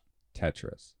enjoyed it.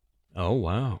 Tetris. Oh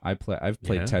wow! I've played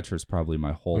Tetris probably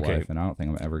my whole life, and I don't think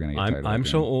I'm ever gonna get tired of it. I'm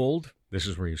so old. This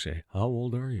is where you say, "How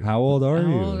old are you?" How old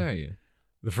are you?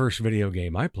 The first video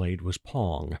game I played was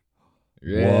Pong.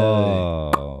 Really?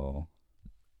 Whoa!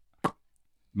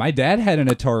 My dad had an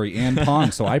Atari and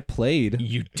Pong, so I played.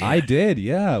 You did? I did,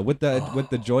 yeah, with the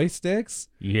joysticks.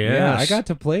 Yes. Yeah, I got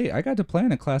to play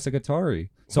on a classic Atari.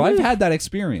 So I've had that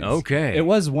experience. Okay. It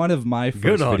was one of my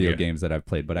first video games that I've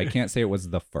played, but I can't say it was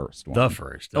the first one. The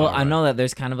first. Well, I know that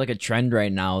there's kind of like a trend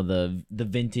right now. The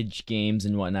vintage games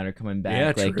and whatnot are coming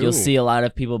back. Yeah, you'll see a lot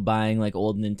of people buying like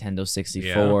old Nintendo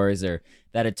 64s or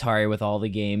that Atari with all the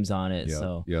games on it.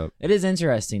 It is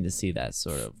interesting to see that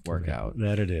sort of work out.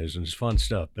 That it is, and it's fun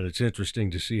stuff. But it's interesting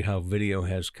to see how video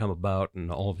has come about and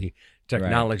all the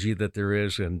technology that there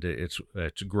is, and it's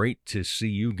great to see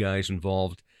you guys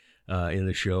involved in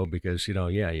the show because, you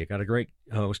got a great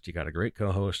host, you got a great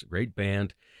co-host, a great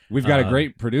band. We've got a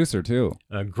great producer, too.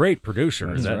 A great producer,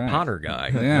 That's that right. Potter guy.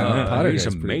 Yeah, Potter he's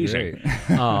guy's amazing.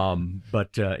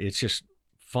 But it's just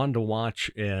fun to watch,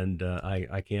 and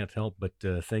I can't help but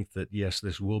think that, yes,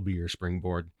 this will be your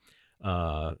springboard,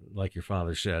 like your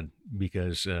father said,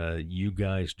 because you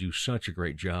guys do such a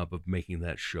great job of making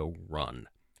that show run.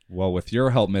 Well, with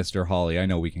your help, Mr. Hawley, I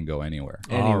know we can go anywhere.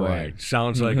 All right.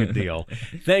 Sounds like a deal.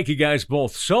 Thank you guys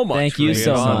both so much. Thank you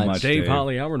so much. Dave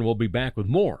Hawley Hour, and we'll be back with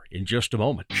more in just a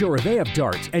moment. Sure, they have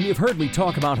darts, and you've heard me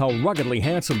talk about how ruggedly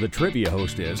handsome the trivia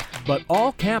host is, but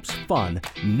all caps fun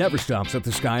never stops at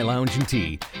the Sky Lounge and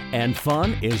Tea. And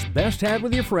fun is best had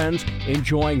with your friends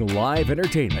enjoying live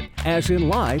entertainment, as in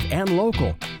live and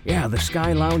local. Yeah, the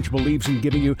Sky Lounge believes in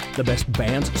giving you the best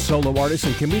bands, solo artists,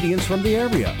 and comedians from the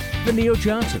area. The Neo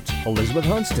Johnsons, Elizabeth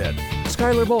Hunstead,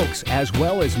 Skylar Volks, as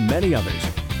well as many others.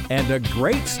 And a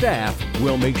great staff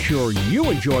will make sure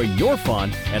you enjoy your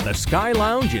fun at the Sky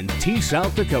Lounge in Tea,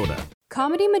 South Dakota.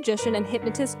 Comedy magician and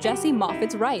hypnotist Jesse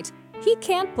Moffat's right. He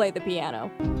can't play the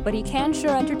piano, but he can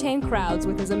sure entertain crowds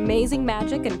with his amazing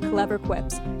magic and clever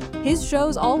quips. His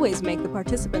shows always make the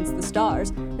participants the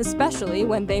stars, especially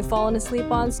when they've fallen asleep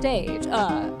on stage.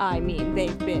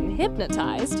 They've been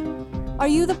hypnotized. Are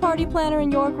you the party planner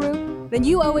in your group? Then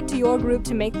you owe it to your group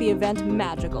to make the event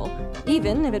magical,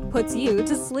 even if it puts you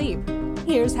to sleep.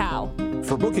 Here's how.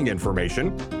 For booking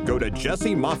information, go to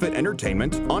Jesse Moffitt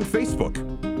Entertainment on Facebook.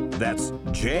 That's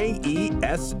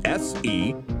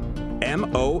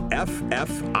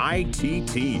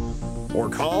JESSEMOFFITT. Or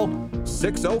call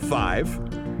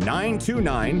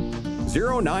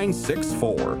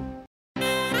 605-929-0964.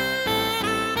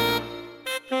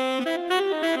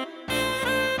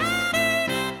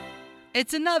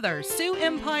 It's another Sioux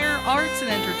Empire Arts and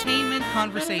Entertainment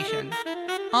conversation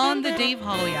on the Dave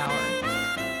Hawley Hour.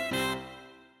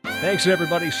 Thanks,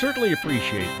 everybody. Certainly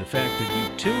appreciate the fact that you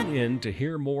tune in to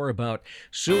hear more about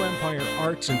Sioux Empire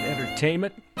Arts and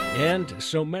Entertainment. And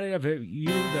so many of you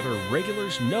that are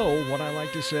regulars know what I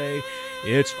like to say.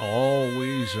 It's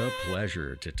always a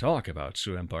pleasure to talk about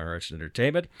Sioux Empire Arts and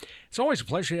Entertainment. It's always a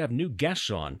pleasure to have new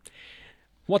guests on.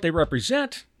 What they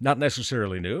represent, not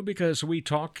necessarily new, because we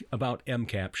talk about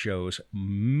MCAP shows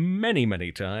many,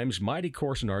 many times. Mighty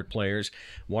Corson Art Players,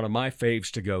 one of my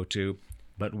faves to go to.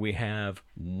 But we have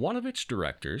one of its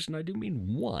directors, and I do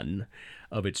mean one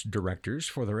of its directors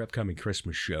for their upcoming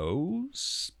Christmas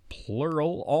shows,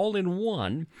 plural, all in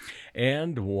one,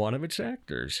 and one of its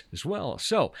actors as well.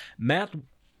 So, Matt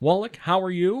Walicke, how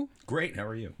are you? Great, how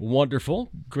are you?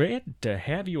 Wonderful. Great to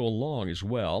have you along as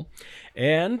well.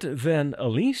 And then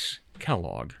Elise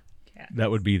Kellogg.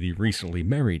 That would be the recently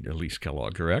married Elise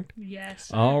Kellogg, correct? Yes.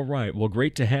 All right. Well,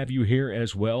 great to have you here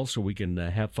as well so we can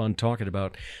have fun talking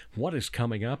about what is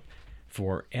coming up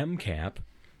for MCAP,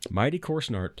 Mighty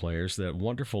Corson Art Players, that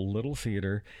wonderful little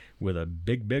theater with a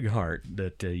big, big heart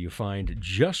that you find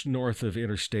just north of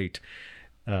Interstate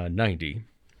 90,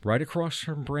 right across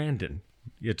from Brandon.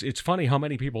 It's funny how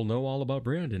many people know all about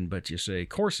Brandon, but you say,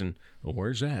 Corson, well,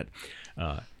 where's that?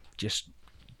 Just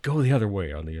go the other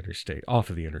way on the interstate, off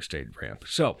of the interstate ramp.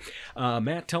 So,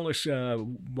 Matt, tell us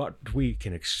what we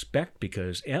can expect,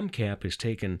 because MCAP has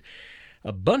taken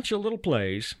a bunch of little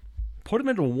plays, put them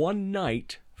into one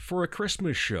night for a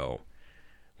Christmas show.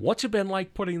 What's it been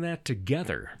like putting that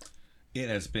together? It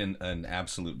has been an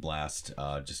absolute blast,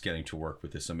 just getting to work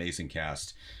with this amazing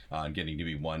cast and getting to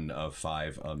be one of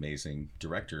 5 amazing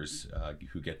directors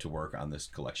who get to work on this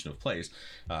collection of plays.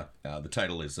 The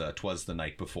title is 'Twas the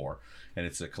Night Before, and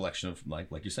it's a collection of,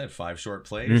 like you said, 5 short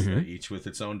plays, each with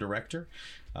its own director.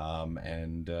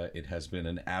 And it has been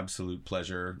an absolute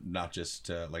pleasure, not just,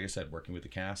 like I said, working with the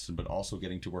cast, but also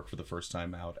getting to work for the first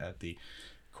time out at the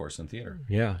Corson Theater.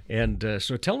 Yeah, and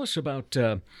so tell us about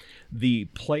the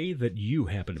play that you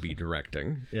happen to be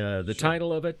directing, the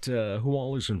title of it, who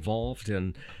all is involved,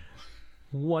 and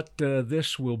what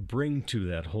this will bring to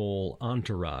that whole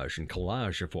entourage and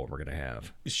collage of what we're going to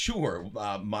have. Sure.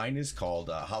 Mine is called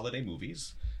Holiday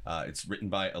Movies. It's written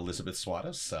by Elizabeth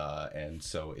Swatus, and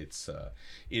so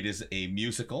it is a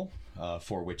musical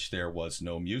for which there was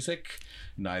no music,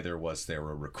 neither was there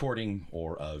a recording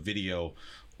or a video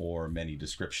or many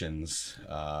descriptions.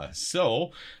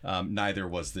 So neither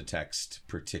was the text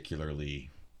particularly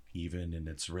even in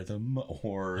its rhythm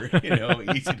or,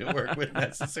 easy to work with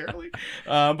necessarily.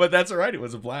 But that's all right. It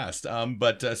was a blast.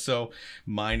 So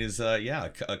mine is,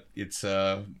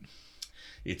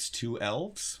 it's 2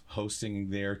 elves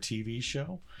hosting their TV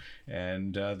show,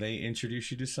 and they introduce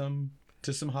you to some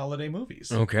holiday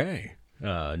movies. Okay.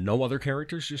 No other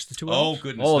characters, just the 2 Oh, elves?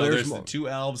 goodness. No, there's the 2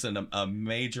 elves and a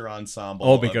major ensemble.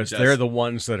 Oh, because they're the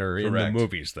ones that are in the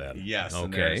movies then. Yes.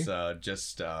 Okay. And there's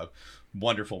just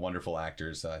wonderful, wonderful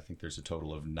actors. I think there's a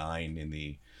total of 9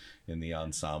 in the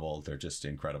ensemble. They're just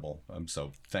incredible. I'm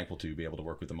so thankful to be able to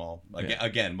work with them all.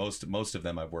 Again, most of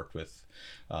them I've worked with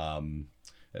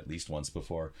at least once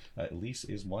before. Elise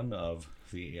is one of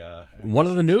the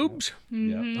noobs?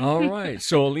 Yeah. All right.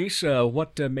 So, Elise,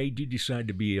 what made you decide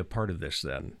to be a part of this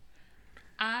then?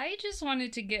 I just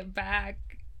wanted to get back.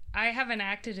 I haven't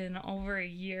acted in over a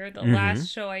year. The last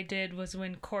show I did was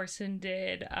when Corson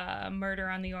did Murder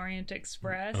on the Orient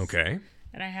Express. Okay.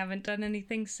 And I haven't done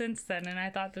anything since then. And I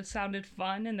thought this sounded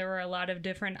fun, and there were a lot of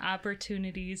different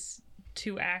opportunities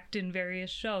to act in various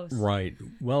shows. Right.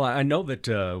 Well, I know that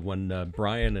when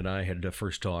Brian and I had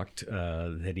first talked,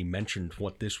 that he mentioned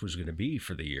what this was going to be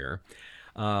for the year.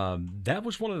 That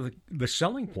was one of the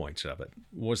selling points of it,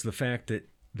 was the fact that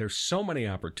there's so many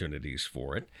opportunities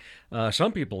for it.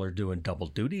 Some people are doing double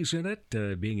duties in it,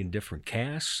 being in different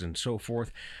casts and so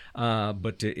forth.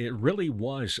 But it really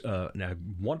was a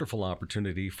wonderful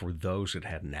opportunity for those that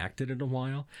hadn't acted in a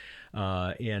while.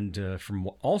 And from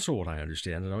also what I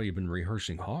understand, I know you've been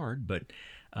rehearsing hard, but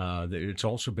it's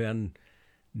also been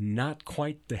not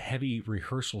quite the heavy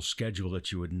rehearsal schedule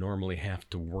that you would normally have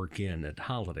to work in at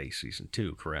holiday season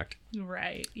too, correct?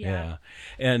 Right, yeah.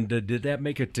 And did that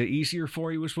make it easier for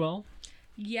you as well?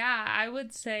 Yeah, I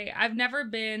would say I've never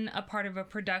been a part of a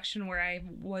production where I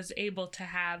was able to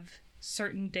have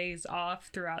certain days off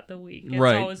throughout the week. It's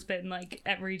always been like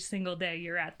every single day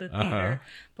you're at the theater.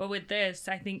 But with this,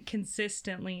 I think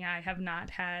consistently I have not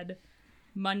had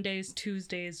Mondays,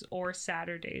 Tuesdays, or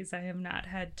Saturdays. I have not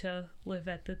had to live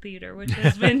at the theater, which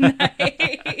has been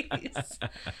nice.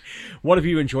 What have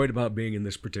you enjoyed about being in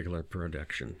this particular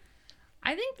production?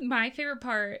 I think my favorite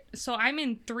part, so I'm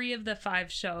in 3 of the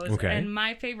 5 shows, and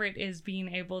my favorite is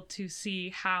being able to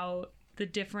see how the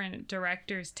different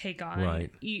directors take on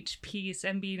each piece,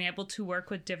 and being able to work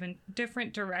with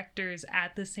different directors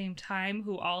at the same time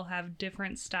who all have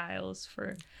different styles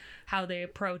for how they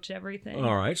approach everything.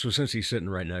 All right, so since he's sitting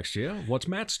right next to you, what's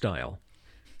Matt's style?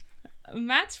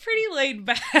 Matt's pretty laid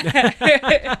back.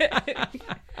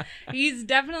 He's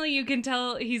definitely, you can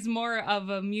tell he's more of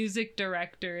a music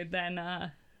director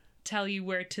than tell you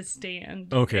where to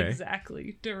stand. Okay.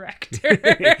 Exactly. Director.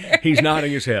 He's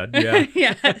nodding his head. Yeah.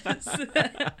 Yes.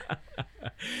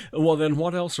 Well, then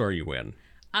what else are you in?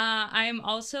 I'm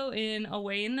also in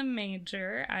Away in the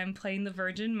Manger. I'm playing the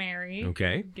Virgin Mary.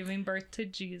 Okay. Giving birth to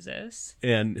Jesus.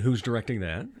 And who's directing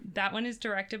that? That one is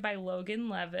directed by Logan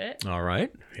Levitt. All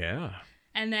right. Yeah.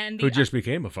 And then who just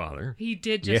became a father. He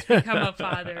did just become a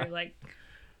father like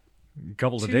a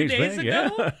couple of 2 days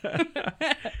ago.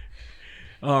 Yeah.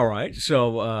 All right.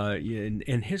 So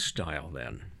in his style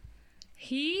then?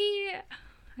 I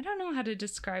don't know how to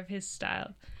describe his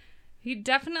style. He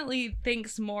definitely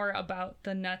thinks more about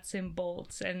the nuts and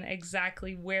bolts and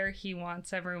exactly where he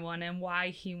wants everyone and why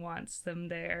he wants them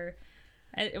there,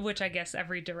 which I guess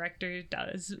every director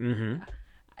does. Mm-hmm.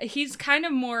 He's kind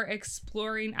of more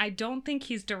exploring. I don't think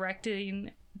he's directed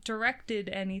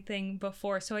anything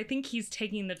before, so I think he's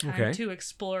taking the time to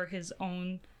explore his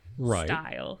own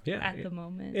style at the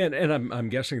moment. And I'm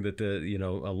guessing that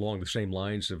along the same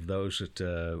lines of those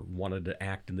that wanted to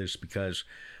act in this because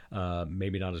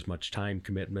maybe not as much time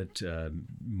commitment,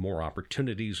 more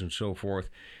opportunities and so forth,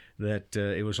 that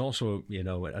it was also,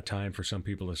 a time for some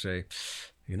people to say,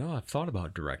 I've thought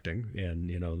about directing, and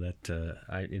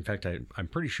that I'm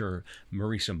pretty sure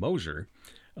Marisa Moser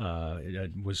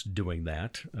was doing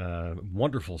that.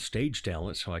 Wonderful stage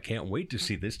talent, so I can't wait to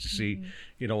see this, to see,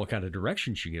 what kind of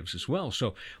direction she gives as well.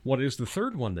 So what is the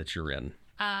third one that you're in?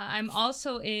 I'm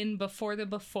also in Before the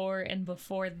Before and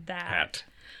Before That,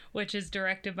 which is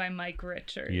directed by Mike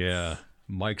Richards. Yeah.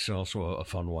 Mike's also a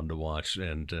fun one to watch,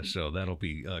 and so that'll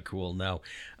be cool. Now,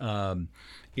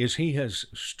 is he as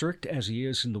strict as he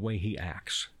is in the way he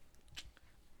acts?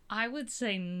 I would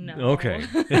say no. Okay.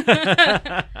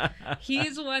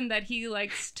 He's one that he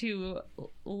likes to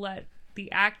let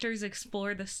the actors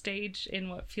explore the stage in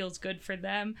what feels good for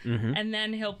them, and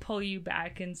then he'll pull you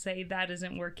back and say that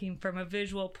isn't working from a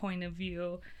visual point of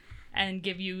view, and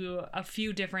give you a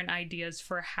few different ideas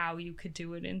for how you could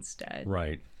do it instead.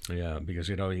 Right. Yeah, because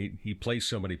he plays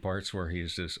so many parts where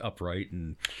he's just upright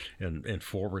and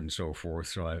forward and so forth.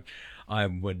 So I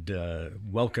would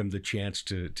welcome the chance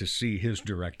to see his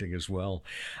directing as well.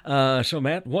 So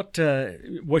Matt,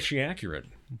 was she accurate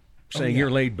saying you're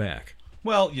laid back?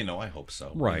 Well, I hope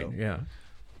so. Right. Yeah.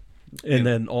 And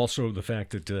then also the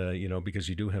fact that, because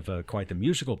you do have quite the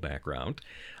musical background,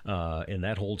 and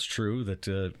that holds true that,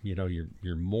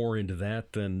 you're more into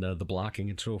that than the blocking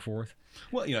and so forth.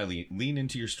 Well, I lean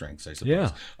into your strengths, I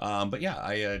suppose. Yeah. But yeah,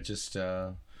 I just,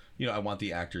 I want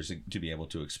the actors to be able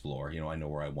to explore. I know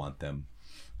where I want them.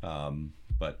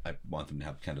 But I want them to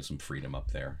have kind of some freedom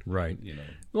up there. Right.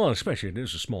 Well, especially it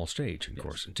is a small stage in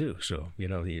Corson, too. So,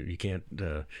 you can't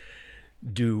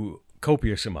do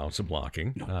copious amounts of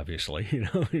blocking, obviously.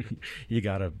 You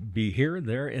got to be here and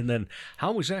there. And then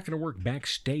how is that going to work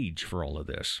backstage for all of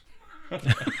this?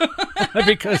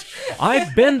 Because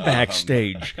I've been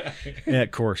backstage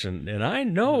at Corson, and I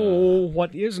know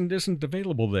what is and isn't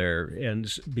available there. And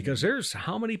because there's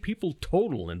how many people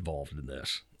total involved in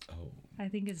this? I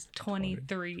think it's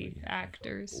 23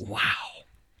 actors. Wow.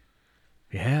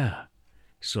 Yeah.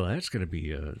 So that's going to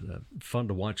be fun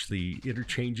to watch the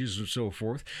interchanges and so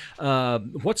forth.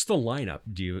 What's the lineup?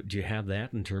 Do you have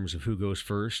that in terms of who goes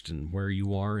first and where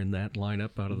you are in that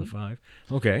lineup out of the five?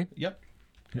 Okay. Yep.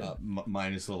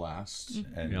 Mine is the last.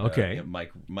 And, okay.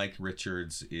 Mike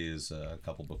Richards is a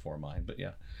couple before mine, but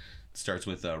yeah. It starts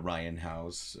with Ryan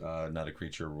Howe's Not a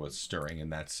Creature Was Stirring,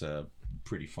 and that's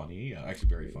pretty funny, actually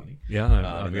very funny.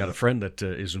 Yeah, I've got a friend that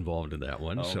is involved in that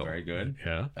one. Oh, so very good.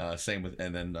 Yeah. Same with,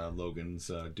 and then Logan's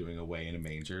doing Away in a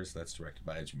Manger, so that's directed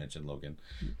by, as you mentioned, Logan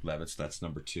Levitz. That's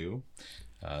number 2.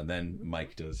 Then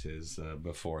Mike does his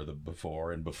Before the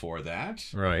Before and Before That.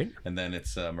 Right. And then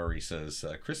it's Marisa's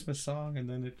Christmas song, and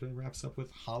then it wraps up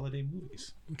with holiday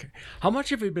movies. Okay. How much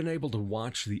have you been able to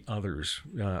watch the others?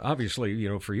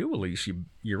 Obviously, for you, Elise,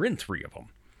 you're in 3 of them.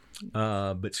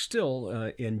 But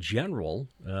still, in general,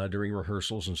 during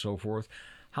rehearsals and so forth,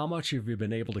 how much have you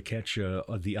been able to catch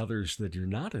of the others that you're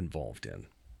not involved in?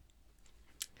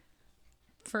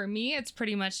 For me, it's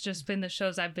pretty much just been the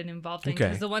shows I've been involved in.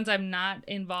 Because the ones I'm not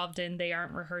involved in, they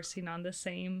aren't rehearsing on the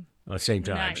same times.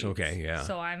 nights. Okay, yeah.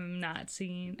 So I'm not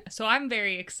seeing. So I'm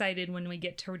very excited when we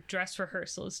get to dress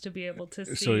rehearsals to be able to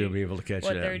see. So you'll be able to catch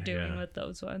what that, they're doing with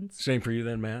those ones. Same for you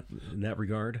then, Matt, in that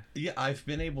regard? Yeah, I've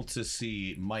been able to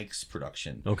see Mike's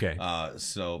production. Okay.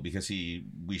 So because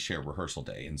we share rehearsal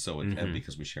day, and so and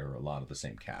because we share a lot of the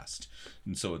same cast,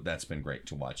 and so that's been great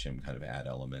to watch him kind of add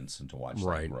elements and to watch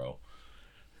them grow.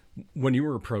 When you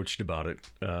were approached about it,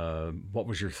 what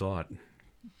was your thought?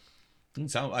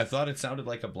 I thought it sounded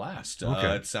like a blast.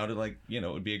 Okay. It sounded like, it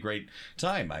would be a great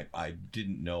time. I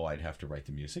didn't know I'd have to write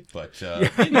the music, but,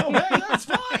 that's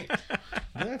fine.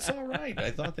 That's all right. I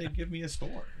thought they'd give me a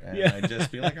score. And I'd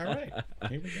just be like, all right,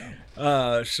 here we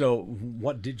go. So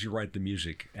what did you write the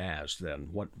music as then?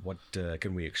 What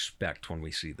can we expect when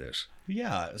we see this?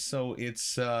 Yeah, so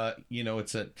it's,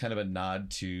 it's a kind of a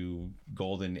nod to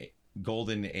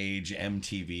Golden Age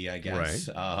MTV, I guess.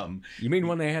 Right. You mean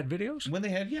when they had videos? When they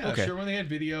had, sure. When they had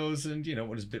videos, and it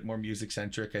was a bit more music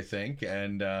centric, I think.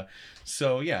 And the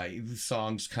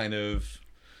songs kind of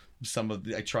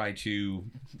I try to.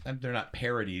 They're not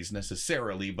parodies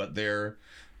necessarily, but they're,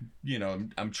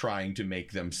 I'm trying to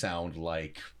make them sound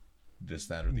like this,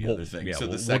 that, or the other thing. Yeah, so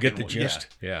we'll get the gist.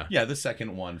 Yeah. The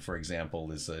second one, for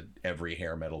example, is every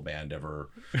hair metal band ever,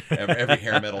 every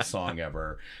hair metal song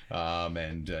ever,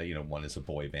 and one is a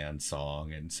boy band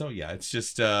song, and so it's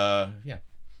just so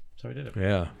I did it.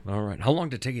 Yeah. All right. How long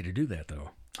did it take you to do that,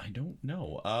 though? I don't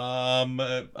know.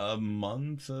 A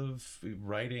month of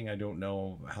writing. I don't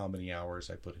know how many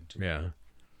hours I put into it. Yeah.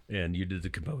 And you did the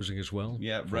composing as well?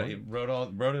 Yeah, wrote it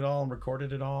all, and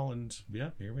recorded it all, and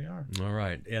yeah, here we are. All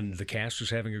right. And the cast was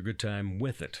having a good time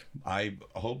with it. I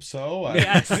hope so.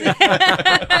 Yes.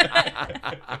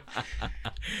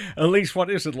 Elise,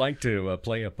 what is it like to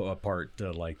play a part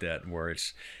like that, where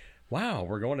it's, wow,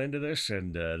 we're going into this,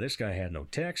 and this guy had no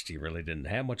text. He really didn't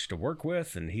have much to work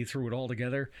with, and he threw it all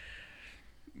together.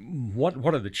 What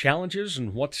are the challenges,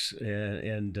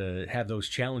 and have those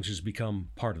challenges become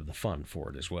part of the fun for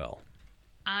it as well?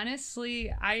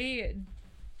 Honestly, I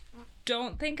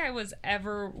don't think I was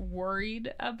ever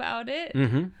worried about it.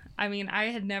 Mm-hmm. I mean, I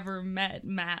had never met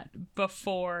Matt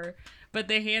before, but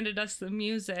they handed us the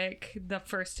music the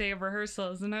first day of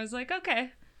rehearsals, and I was like,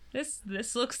 okay, this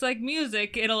looks like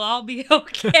music. It'll all be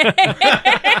okay.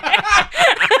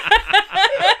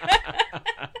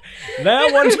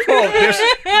 That one's quote.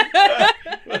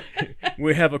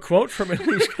 We have a quote from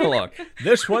Elise Kellogg.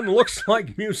 This one looks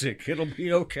like music. It'll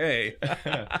be okay.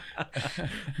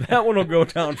 That one will go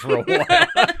down for a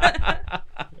while.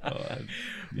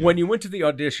 When you went to the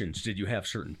auditions, did you have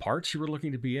certain parts you were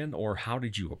looking to be in, or how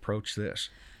did you approach this?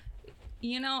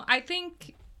 I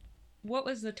think, what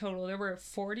was the total? There were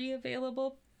 40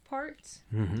 available parts,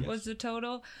 was the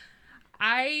total.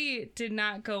 I did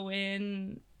not go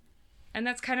in, and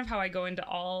that's kind of how I go into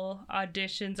all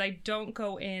auditions. I don't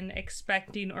go in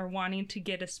expecting or wanting to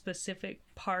get a specific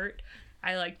part.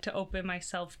 I like to open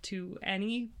myself to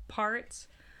any parts,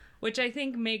 which I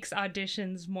think makes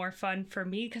auditions more fun for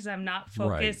me, because I'm not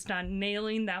focused on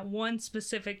nailing that one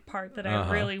specific part that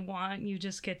I really want. You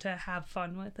just get to have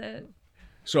fun with it.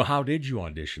 So how did you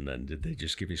audition then? Did they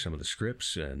just give you some of the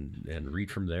scripts and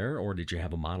read from there, or did you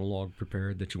have a monologue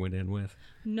prepared that you went in with?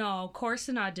 No,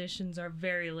 Corson auditions are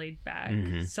very laid back.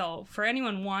 So for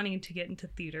anyone wanting to get into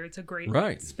theater, it's a great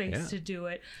space to do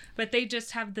it. But they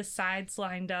just have the sides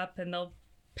lined up, and they'll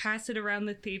pass it around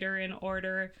the theater in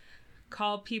order,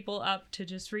 call people up to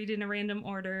just read in a random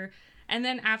order. And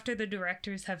then after the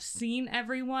directors have seen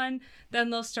everyone, then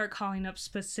they'll start calling up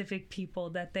specific people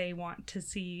that they want to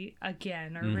see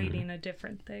again, or reading a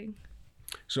different thing.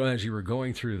 So as you were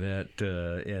going through that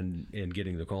and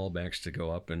getting the callbacks to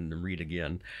go up and read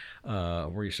again,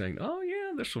 were you saying, oh,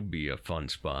 yeah, this will be a fun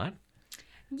spot?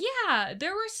 Yeah,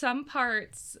 there were some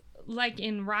parts, like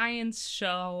in Ryan's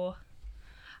show,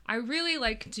 I really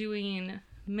like doing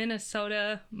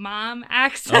Minnesota mom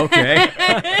accent. Okay.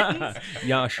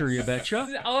 Yeah, sure, you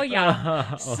betcha. Oh,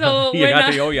 yeah. So you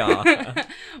got the oh, yeah.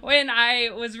 When I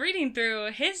was reading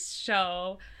through his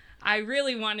show, I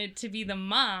really wanted to be the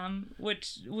mom,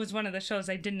 which was one of the shows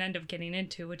I didn't end up getting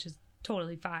into, which is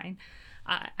totally fine.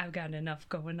 I've got enough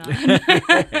going on.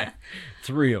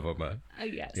 3 of them.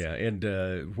 Yes. Yeah,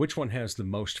 and which one has the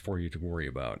most for you to worry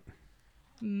about?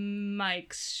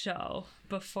 Mike's show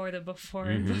before that.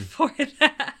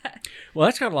 Well,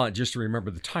 that's got a lot just to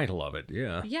remember the title of it.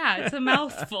 Yeah. Yeah, it's a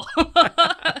mouthful.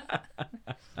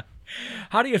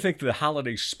 How do you think the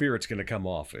holiday spirit's going to come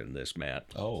off in this, Matt?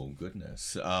 Oh,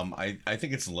 goodness. I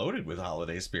think it's loaded with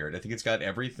holiday spirit. I think it's got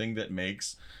everything that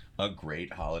makes a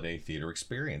great holiday theater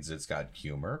experience. It's got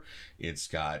humor. It's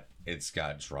got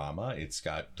drama. It's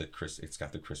got the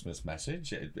Christmas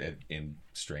message in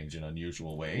strange and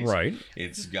unusual ways. Right.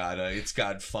 It's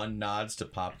got fun nods to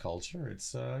pop culture.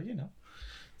 It's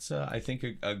I think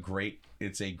a great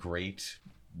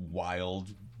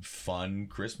wild, fun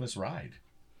Christmas ride.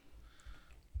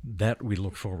 That we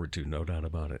look forward to, no doubt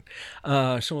about it.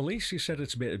 So, Elise, you said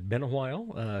it's been a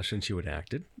while since you had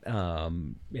acted.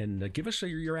 And give us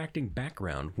your acting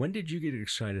background. When did you get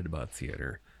excited about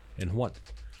theater? And what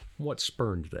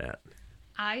spurred that?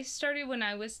 I started when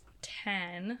I was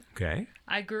 10. Okay.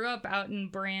 I grew up out in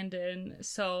Brandon,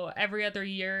 so every other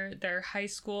year, their high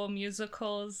school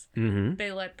musicals,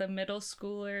 they let the middle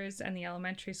schoolers and the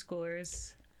elementary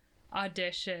schoolers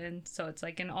audition, so it's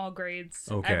like in all grades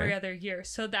every other year.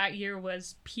 So that year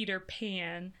was Peter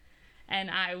Pan,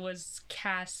 and I was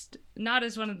cast not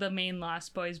as one of the main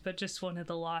Lost Boys, but just one of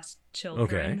the lost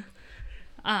children.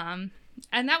 And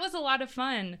that was a lot of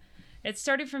fun. It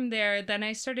started from there. Then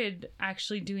I started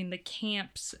actually doing the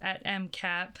camps at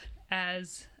MCAP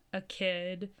as a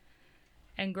kid,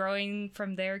 and growing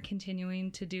from there,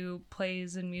 continuing to do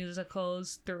plays and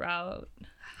musicals throughout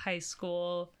high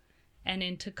school and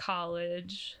into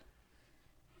college.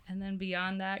 And then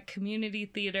beyond that, community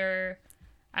theater.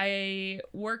 I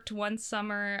worked one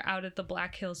summer out at the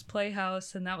Black Hills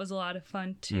Playhouse, and that was a lot of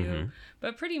fun too.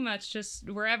 But pretty much just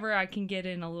wherever I can get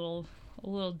in a little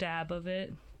dab of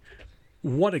it.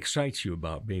 What excites you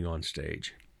about being on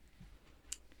stage?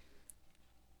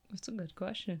 That's a good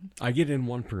question. I get in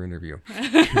one per interview.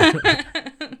 I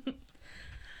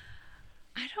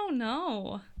don't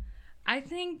know. I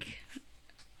think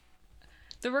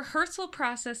the rehearsal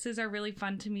processes are really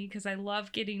fun to me because I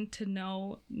love getting to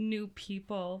know new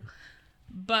people.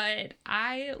 But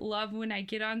I love when I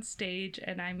get on stage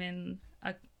and I'm in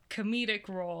a comedic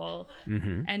role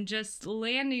and just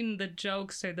landing the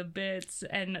jokes or the bits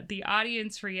and the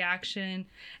audience reaction.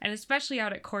 And especially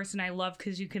out at Corson, I love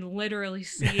because you can literally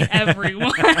see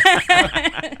everyone.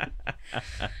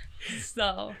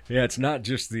 So yeah, it's not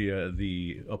just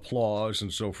the applause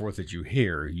and so forth that you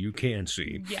hear; you can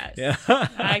see. Yes, yeah.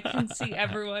 I can see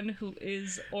everyone who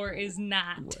is or is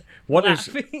not What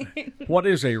laughing. What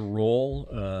is a role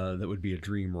that would be a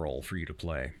dream role for you to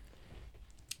play?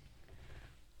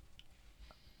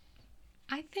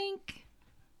 I think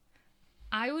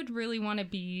I would really want to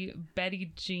be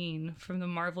Betty Jean from the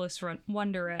Marvelous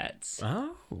Wonderettes.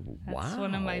 Oh, wow! That's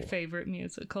one of my favorite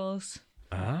musicals.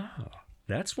 Ah.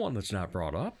 That's one that's not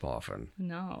brought up often.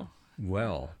 No.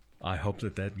 Well, I hope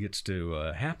that gets to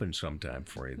happen sometime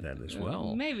for you then as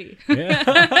well. Maybe.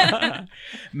 Yeah.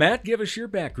 Matt, give us your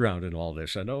background in all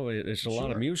this. I know it's a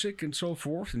lot of music and so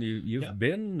forth, and you've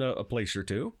been a place or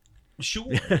two.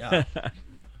 Sure. Yeah.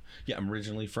 Yeah, I'm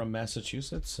originally from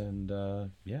Massachusetts, and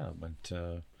went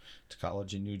to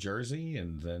college in New Jersey,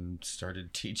 and then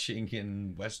started teaching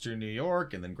in Western New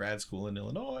York, and then grad school in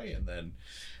Illinois, and then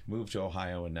moved to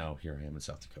Ohio, and now here I am in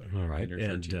South Dakota. All right.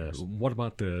 And what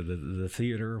about the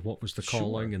theater? What was the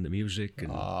calling and the music?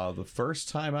 And... the first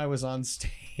time I was on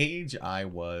stage, I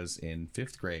was in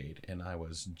 5th grade, and I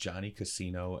was Johnny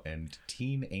Casino and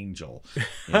Teen Angel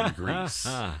in Greece.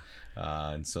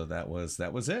 And so that was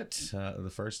it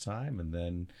the first time. And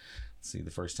then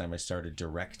the first time I started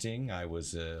directing, I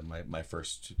was my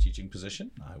first teaching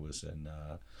position. I was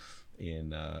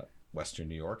in Western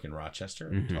New York in Rochester,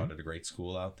 and taught at a great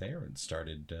school out there, and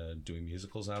started doing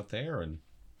musicals out there, and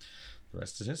the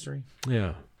rest is history.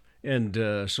 Yeah. And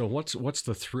so what's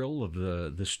the thrill of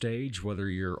the stage, whether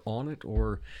you're on it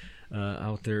or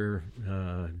out there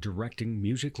directing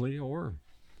musically or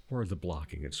the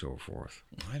blocking and so forth?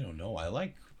 I don't know. I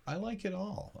like it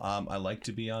all. I like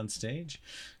to be on stage,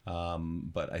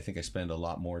 but I think I spend a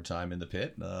lot more time in the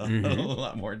pit, a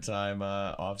lot more time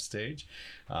off stage,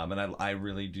 and I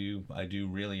really do. I do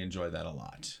really enjoy that a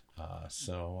lot.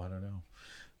 So I don't know.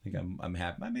 I think I'm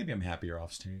happy. Maybe I'm happier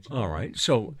off stage. All right.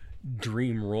 So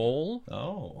dream role.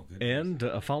 Oh, goodness. And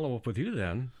a follow up with you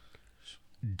then.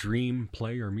 Dream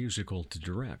play or musical to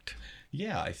direct.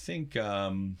 Yeah, I think.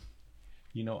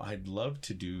 I'd love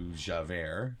to do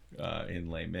Javert in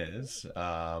Les Mis,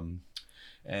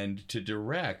 and to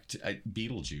direct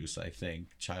Beetlejuice. I think,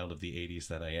 child of the '80s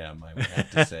that I am, I would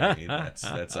have to say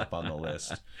that's up on the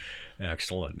list.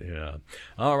 Excellent. Yeah.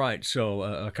 All right. So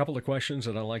a couple of questions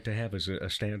that I like to have as a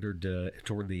standard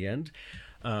toward the end.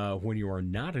 When you are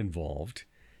not involved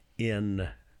in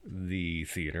the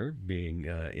theater, being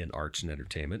in arts and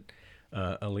entertainment,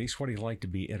 Elise, what do you like to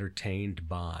be entertained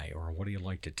by, or what do you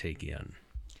like to take in?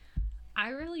 I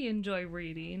really enjoy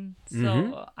reading,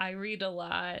 so I read a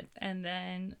lot, and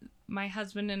then my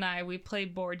husband and we play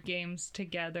board games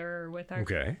together with our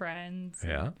friends.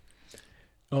 Yeah.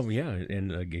 Oh, yeah,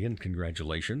 and again,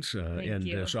 congratulations. Thank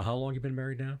you. So how long have you been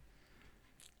married now?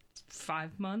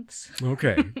 5 months.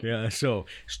 Okay, yeah, so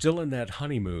still in that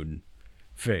honeymoon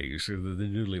phase, the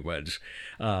newlyweds.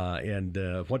 And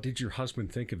what did your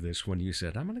husband think of this when you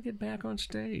said, I'm going to get back on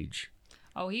stage?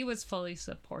 Oh, he was fully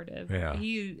supportive. Yeah.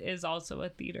 He is also a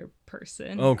theater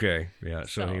person. Okay, yeah,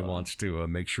 so he wants to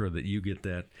make sure that you get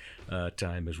that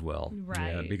time as well. Right.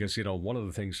 Yeah, because, one of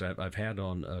the things I've had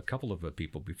on a couple of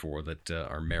people before that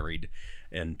are married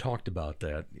and talked about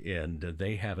that, and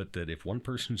they have it that if one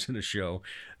person's in a show,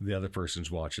 the other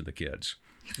person's watching the kids.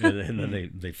 And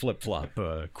then they flip-flop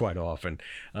quite often.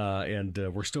 And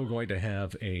we're still going to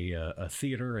have a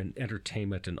theater and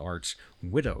entertainment and arts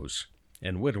widows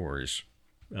and widowers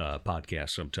podcast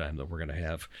sometime, that we're going to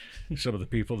have some of the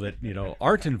people that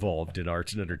aren't involved in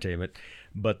arts and entertainment,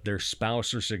 but their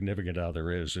spouse or significant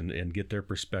other is, and get their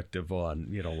perspective on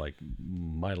like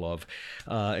my love,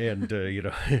 and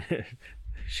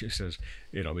she says,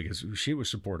 because she was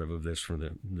supportive of this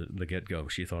from the get-go.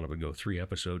 She thought it would go 3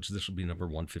 episodes. This will be number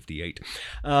 158.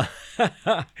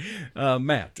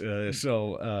 Matt,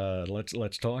 so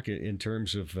let's talk in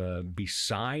terms of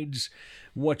besides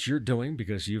what you're doing,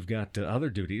 because you've got other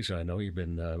duties. I know you've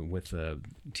been with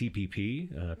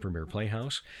TPP, Premier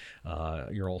Playhouse.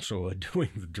 You're also doing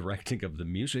the directing of the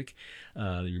music.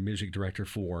 You're music director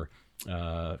for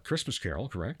Christmas Carol,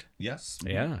 correct? Yes.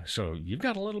 Yeah, so you've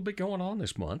got a little bit going on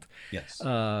this month. Yes.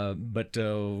 But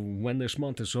when this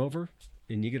month is over,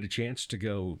 and you get a chance to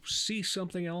go see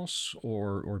something else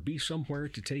or be somewhere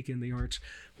to take in the arts,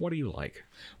 what do you like?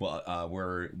 Well,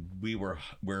 we're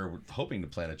hoping to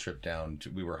plan a trip down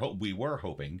to. We were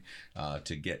hoping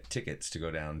to get tickets to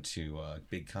go down to a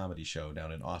big comedy show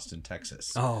down in Austin,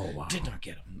 Texas. Oh, wow. Did not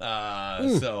get them.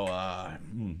 So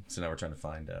now we're trying to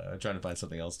find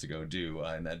something else to go do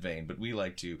in that vein. But we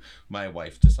like to. My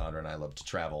wife Cassandra and I love to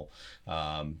travel.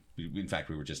 In fact,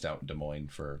 we were just out in Des Moines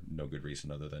for no good reason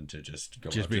other than to just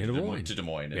go to Des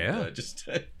Moines and just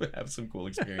have some cool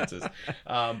experiences.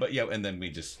 But yeah, and then we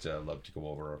just love to go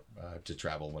over to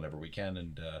travel whenever we can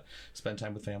and spend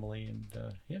time with family and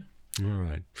yeah. All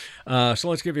right. So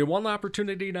let's give you one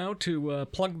opportunity now to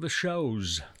plug the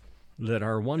shows that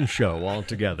are one show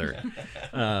altogether.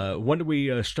 When do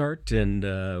we start, and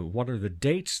what are the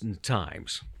dates and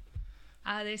times?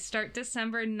 They start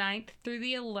December 9th through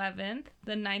the 11th.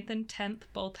 The 9th and 10th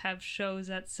both have shows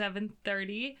at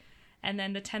 7:30. And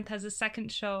then the 10th has a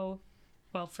second show,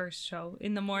 first show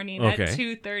in the morning at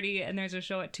 2:30. And there's a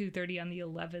show at 2:30 on the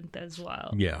 11th as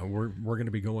well. Yeah, we're going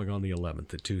to be going on the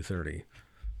 11th at 2:30.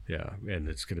 Yeah, and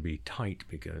it's going to be tight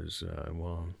because,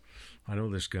 I know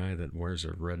this guy that wears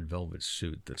a red velvet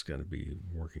suit that's going to be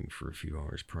working for a few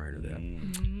hours prior to that.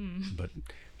 But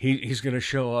he's going to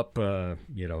show up,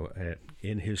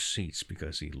 in his seats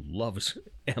because he loves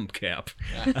MCAP.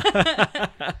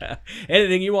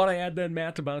 Anything you want to add then,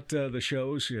 Matt, about the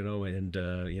shows, and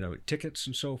tickets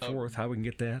and so forth, how we can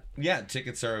get that? Yeah,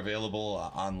 tickets are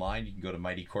available online. You can go to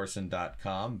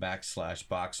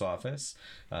mightycorson.com/box office.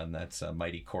 And that's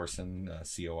Mighty Corson,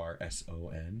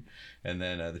 Corson. And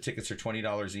then the tickets are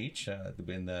 $20 each.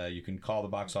 You can call the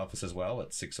box office as well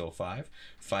at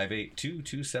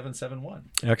 605-582-2771.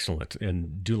 Excellent.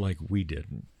 And do like we did.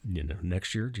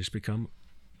 Next year, just become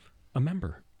a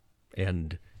member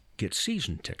and get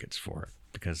season tickets for it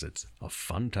because it's a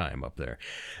fun time up there.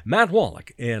 Matt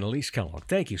Walicke and Elise Kellogg,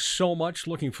 thank you so much.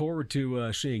 Looking forward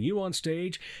to seeing you on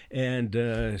stage and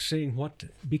seeing what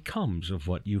becomes of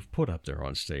what you've put up there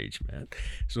on stage, Matt.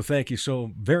 So thank you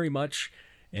so very much,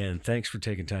 and thanks for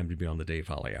taking time to be on the Dave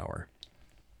Holly Hour.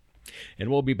 And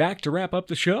we'll be back to wrap up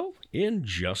the show in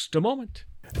just a moment.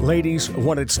 Ladies,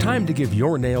 when it's time to give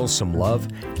your nails some love,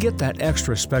 get that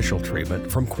extra special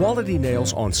treatment from Quality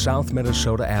Nails on South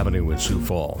Minnesota Avenue in Sioux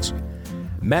Falls.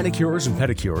 Manicures and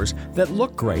pedicures that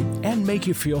look great and make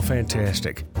you feel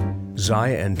fantastic.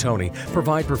 Zaya and Tony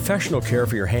provide professional care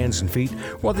for your hands and feet,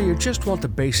 whether you just want the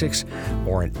basics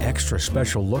or an extra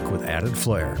special look with added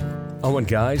flair. Oh, and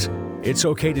guys, it's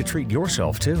okay to treat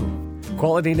yourself too.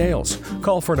 Quality Nails.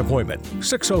 Call for an appointment.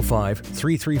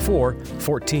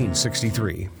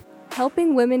 605-334-1463.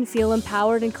 Helping women feel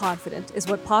empowered and confident is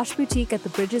what Posh Boutique at the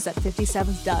Bridges at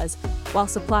 57th does, while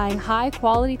supplying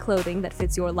high-quality clothing that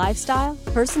fits your lifestyle,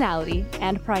 personality,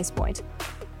 and price point.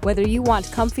 Whether you want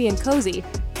comfy and cozy,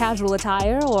 casual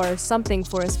attire, or something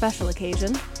for a special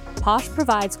occasion, Posh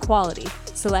provides quality,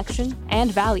 selection,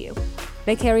 and value.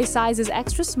 They carry sizes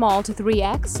extra small to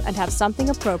 3X and have something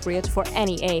appropriate for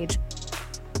any age.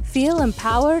 Feel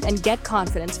empowered and get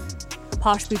confident.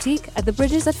 Posh Boutique at the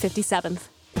Bridges at 57th.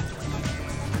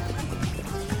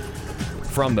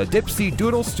 From the Dipsy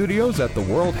Doodle Studios at the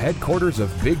world headquarters of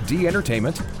Big D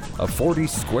Entertainment, a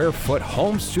 40-square-foot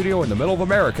home studio in the middle of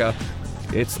America,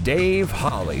 it's Dave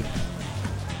Holly.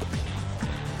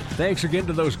 Thanks again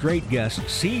to those great guests,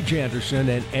 Ceej Anderson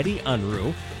and Eddie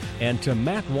Unruh, and to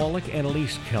Matt Walicke and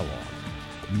Elise Kellogg.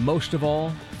 Most of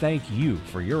all, thank you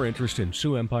for your interest in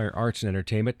Sioux Empire Arts and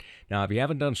Entertainment. Now, if you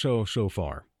haven't done so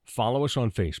far, follow us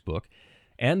on Facebook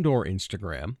and or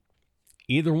Instagram.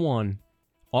 Either one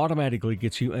automatically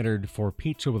gets you entered for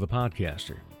Pizza with a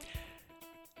Podcaster.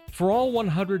 For all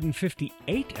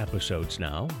 158 episodes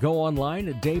now, go online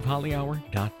at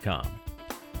davehollyhour.com.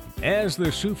 As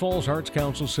the Sioux Falls Arts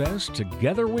Council says,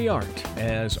 together we art.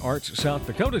 As Arts South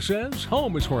Dakota says,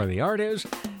 home is where the art is.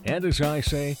 And as I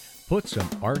say, put some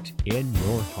art in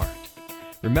your heart.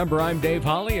 Remember, I'm Dave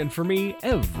Holly, and for me,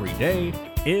 every day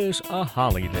is a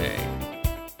holiday.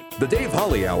 The Dave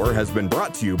Holly Hour has been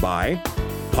brought to you by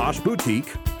Posh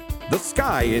Boutique, The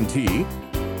Sky in Tea,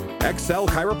 XL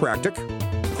Chiropractic,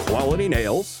 Quality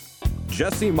Nails,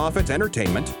 Jesse Moffitt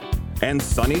Entertainment, and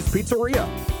Sonny's Pizzeria.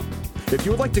 If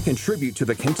you would like to contribute to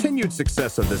the continued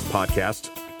success of this podcast,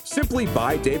 simply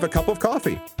buy Dave a cup of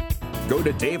coffee. Go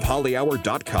to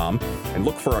davehollyhour.com and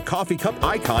look for a coffee cup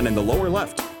icon in the lower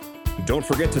left. Don't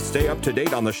forget to stay up to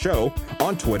date on the show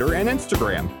on Twitter and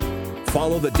Instagram.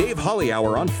 Follow the Dave Holly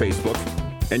Hour on Facebook,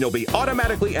 and you'll be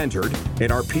automatically entered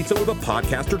in our Pizza with a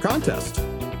Podcaster contest.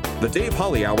 The Dave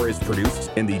Holly Hour is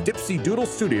produced in the Dipsy Doodle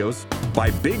Studios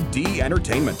by Big D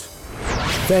Entertainment.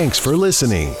 Thanks for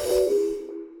listening.